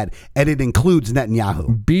this bad, and it includes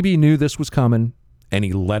Netanyahu. Bibi knew this was coming, and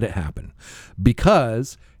he let it happen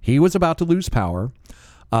because he was about to lose power.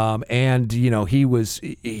 And you know he wants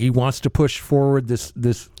to push forward this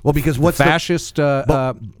because what's fascist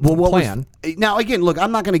plan. Now again, look,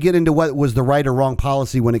 I'm not going to get into what was the right or wrong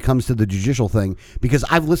policy when it comes to the judicial thing, because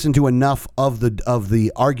I've listened to enough of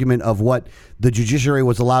the argument of what the judiciary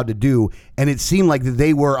was allowed to do, and it seemed like that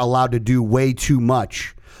they were allowed to do way too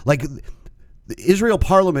much. Like the Israel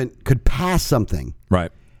Parliament could pass something,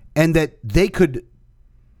 right, and that they could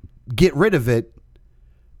get rid of it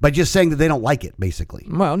by just saying that they don't like it, basically.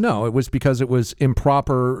 Well, no, it was because it was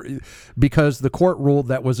improper, because the court ruled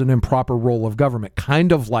that was an improper role of government,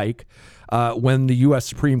 kind of like when the U.S.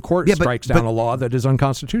 Supreme Court strikes down a law that is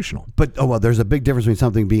unconstitutional. But, there's a big difference between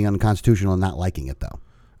something being unconstitutional and not liking it, though.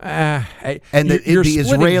 You're the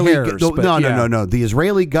Israeli hairs, no.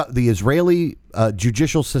 The Israeli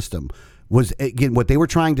judicial system was, again, what they were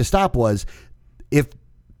trying to stop was if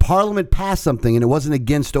Parliament passed something and it wasn't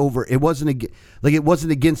against, they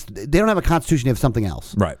don't have a constitution, they have something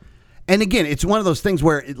else. Right. And again, it's one of those things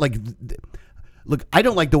where, look, I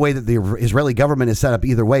don't like the way that the Israeli government is set up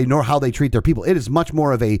either way, nor how they treat their people. It is much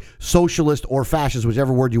more of a socialist or fascist,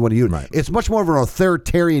 whichever word you want to use. Right. It's much more of an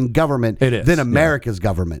authoritarian government than America's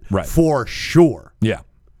government, right, for sure. Yeah.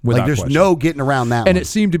 There's question. No getting around that and one. It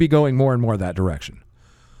seemed to be going more and more that direction.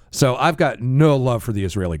 So I've got no love for the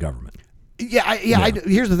Israeli government.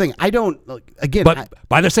 Here's the thing. I don't, again. But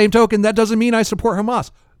by the same token, that doesn't mean I support Hamas.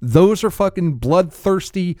 Those are fucking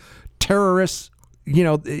bloodthirsty terrorists,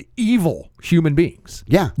 evil human beings.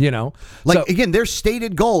 Yeah. Again, their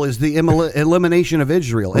stated goal is the elimination of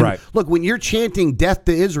Israel. And look, when you're chanting death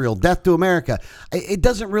to Israel, death to America, it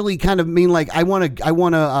doesn't really kind of mean like I want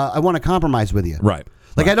to compromise with you. Right.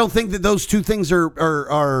 I don't think that those two things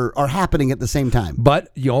are happening at the same time. But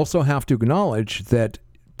you also have to acknowledge that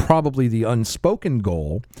probably the unspoken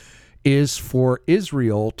goal is for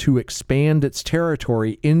Israel to expand its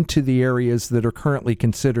territory into the areas that are currently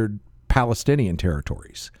considered Palestinian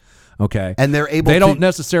territories. Okay. And they don't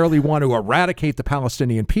necessarily want to eradicate the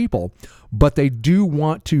Palestinian people, but they do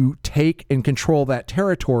want to take and control that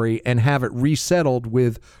territory and have it resettled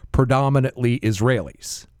with predominantly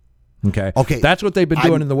Israelis. Okay. That's what they've been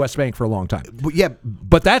doing in the West Bank for a long time. Yeah.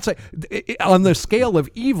 But that's on the scale of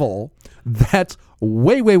evil, that's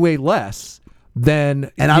way, way, way less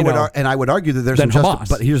than. And I would argue that there's some Hamas.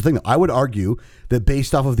 But here's the thing: I would argue that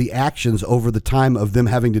based off of the actions over the time of them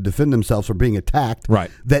having to defend themselves from being attacked,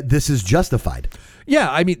 that this is justified.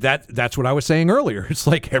 Yeah, I mean that's what I was saying earlier. It's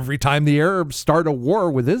like every time the Arabs start a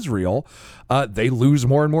war with Israel, they lose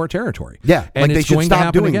more and more territory. Yeah, and they should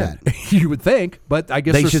stop doing again. that. You would think, but I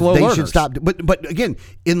guess they're slow learners. They should stop. But again,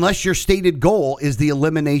 unless your stated goal is the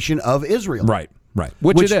elimination of Israel, right,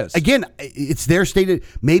 which it is. Again, it's their stated.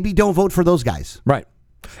 Maybe don't vote for those guys. Right,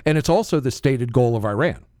 and it's also the stated goal of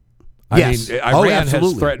Iran. I mean, Iran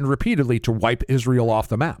has threatened repeatedly to wipe Israel off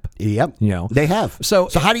the map. Yep, they have. So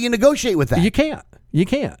how do you negotiate with that? You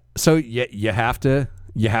can't. So you have to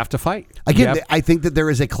fight. Again, I think that there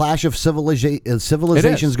is a clash of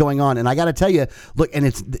civilizations going on, and I got to tell you,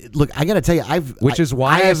 I got to tell you, I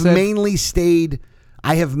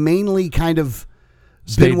have mainly kind of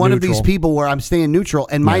been one of these people where I'm staying neutral,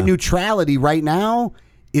 and my neutrality right now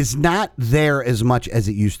is not there as much as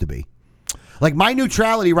it used to be. Like, my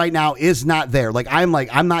neutrality right now is not there. I'm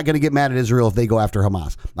not going to get mad at Israel if they go after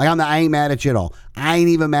Hamas. I ain't mad at you at all. I ain't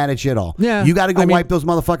even mad at you at all. Yeah, you got to go wipe those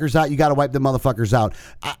motherfuckers out. You got to wipe them motherfuckers out.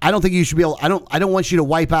 I don't think you should be able. I don't want you to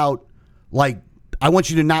wipe out, I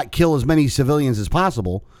want you to not kill as many civilians as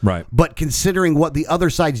possible. Right. But considering what the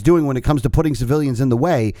other side's doing when it comes to putting civilians in the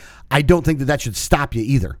way, I don't think that should stop you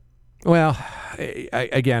either. Well,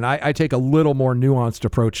 I take a little more nuanced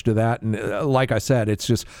approach to that. And like I said, it's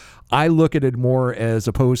just, I look at it more as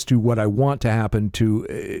opposed to what I want to happen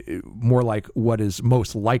to more like what is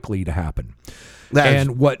most likely to happen.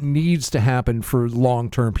 And what needs to happen for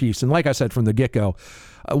long-term peace. And like I said from the get-go,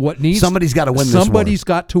 somebody's got to win this war. Somebody's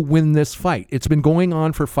got to win this fight. It's been going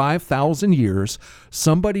on for 5,000 years.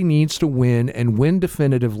 Somebody needs to win and win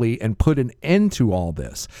definitively and put an end to all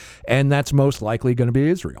this. And that's most likely going to be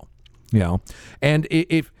Israel. And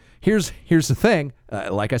if here's the thing,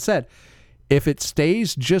 like I said, if it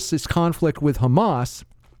stays just this conflict with Hamas,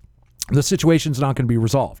 the situation's not going to be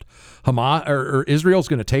resolved. Hamas or Israel's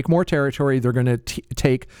going to take more territory. They're going to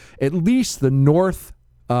take at least the north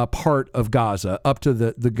part of Gaza up to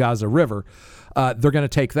the Gaza River. They're going to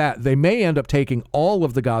take that. They may end up taking all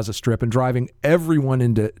of the Gaza Strip and driving everyone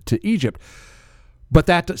into Egypt. But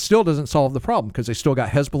that still doesn't solve the problem because they still got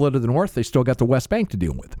Hezbollah to the north. They still got the West Bank to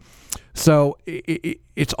deal with. So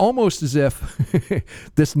it's almost as if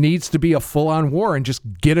this needs to be a full-on war and just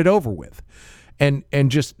get it over with and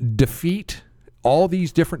just defeat all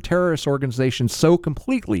these different terrorist organizations so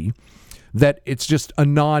completely that it's just a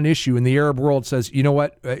non-issue. And the Arab world says, you know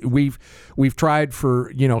what, we've tried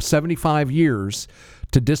for 75 years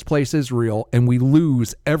to displace Israel, and we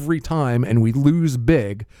lose every time, and we lose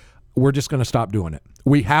big. We're just going to stop doing it.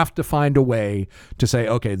 We have to find a way to say,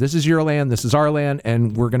 okay, this is your land, this is our land,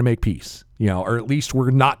 and we're going to make peace, or at least we're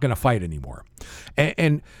not going to fight anymore.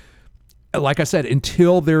 And like I said,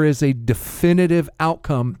 until there is a definitive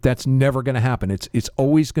outcome, that's never going to happen. It's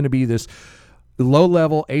always going to be this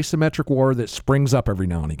low-level asymmetric war that springs up every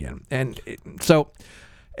now and again. And so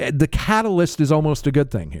the catalyst is almost a good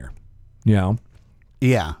thing here, Yeah.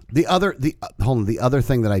 The other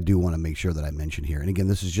thing that I do want to make sure that I mention here, and again,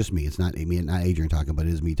 this is just me. It's not me, not Adrian talking, but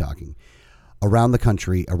it is me talking. Around the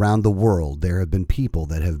country, around the world, there have been people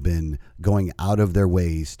that have been going out of their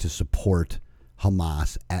ways to support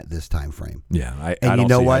Hamas at this time frame. Yeah, I don't see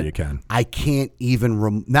know how what you can. I can't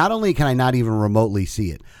even. Not only can I not even remotely see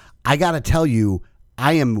it, I got to tell you,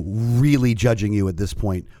 I am really judging you at this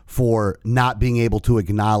point for not being able to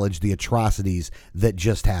acknowledge the atrocities that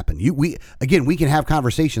just happened. We can have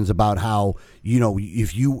conversations about how,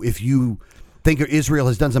 if you think Israel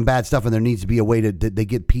has done some bad stuff and there needs to be a way to they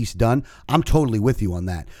get peace done, I'm totally with you on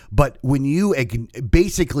that. But when you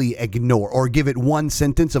basically ignore or give it one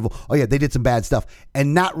sentence of, oh yeah, they did some bad stuff,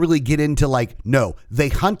 and not really get into no, they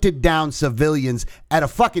hunted down civilians at a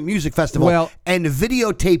fucking music festival and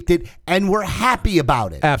videotaped it and were happy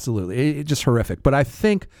about it. Absolutely. It's just horrific. But I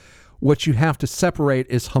think what you have to separate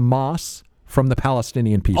is Hamas from the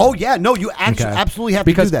Palestinian people. Oh, yeah. No, you absolutely have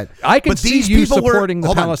to do that. I can see you supporting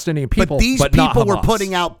the Palestinian people, but these people were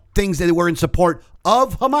putting out things that were in support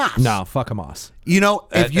of Hamas. No, fuck Hamas.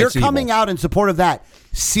 If you're coming out in support of that,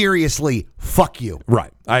 seriously, fuck you.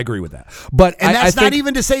 Right. I agree with that. But that's not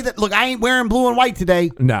even to say that, look, I ain't wearing blue and white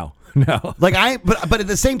today. No. But at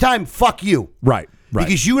the same time, fuck you. Right.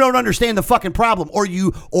 Because you don't understand the fucking problem, or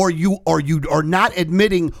you are not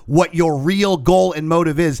admitting what your real goal and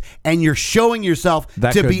motive is, and you're showing yourself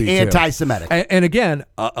to be anti-Semitic. And again,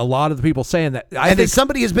 a lot of the people saying that. If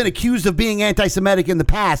somebody has been accused of being anti-Semitic in the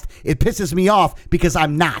past, it pisses me off because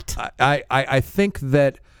I'm not. I think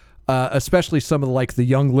that especially some of the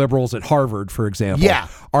young liberals at Harvard, for example,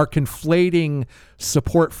 are conflating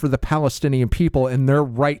support for the Palestinian people and their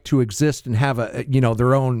right to exist and have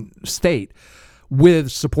their own state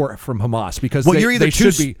with support from Hamas, because they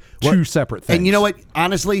should be two separate things. And you know what?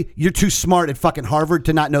 Honestly, you're too smart at fucking Harvard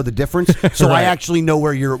to not know the difference. So right. I actually know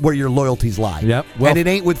where your loyalties lie. Yep. And it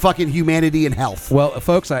ain't with fucking humanity and health. Well,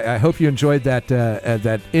 folks, I hope you enjoyed that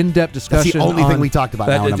in-depth discussion. That's the only thing we talked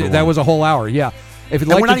about. That was a whole hour. Yeah. If you'd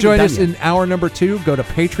like to join us in hour number 2, go to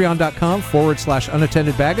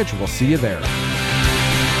patreon.com/unattended baggage. We'll see you there.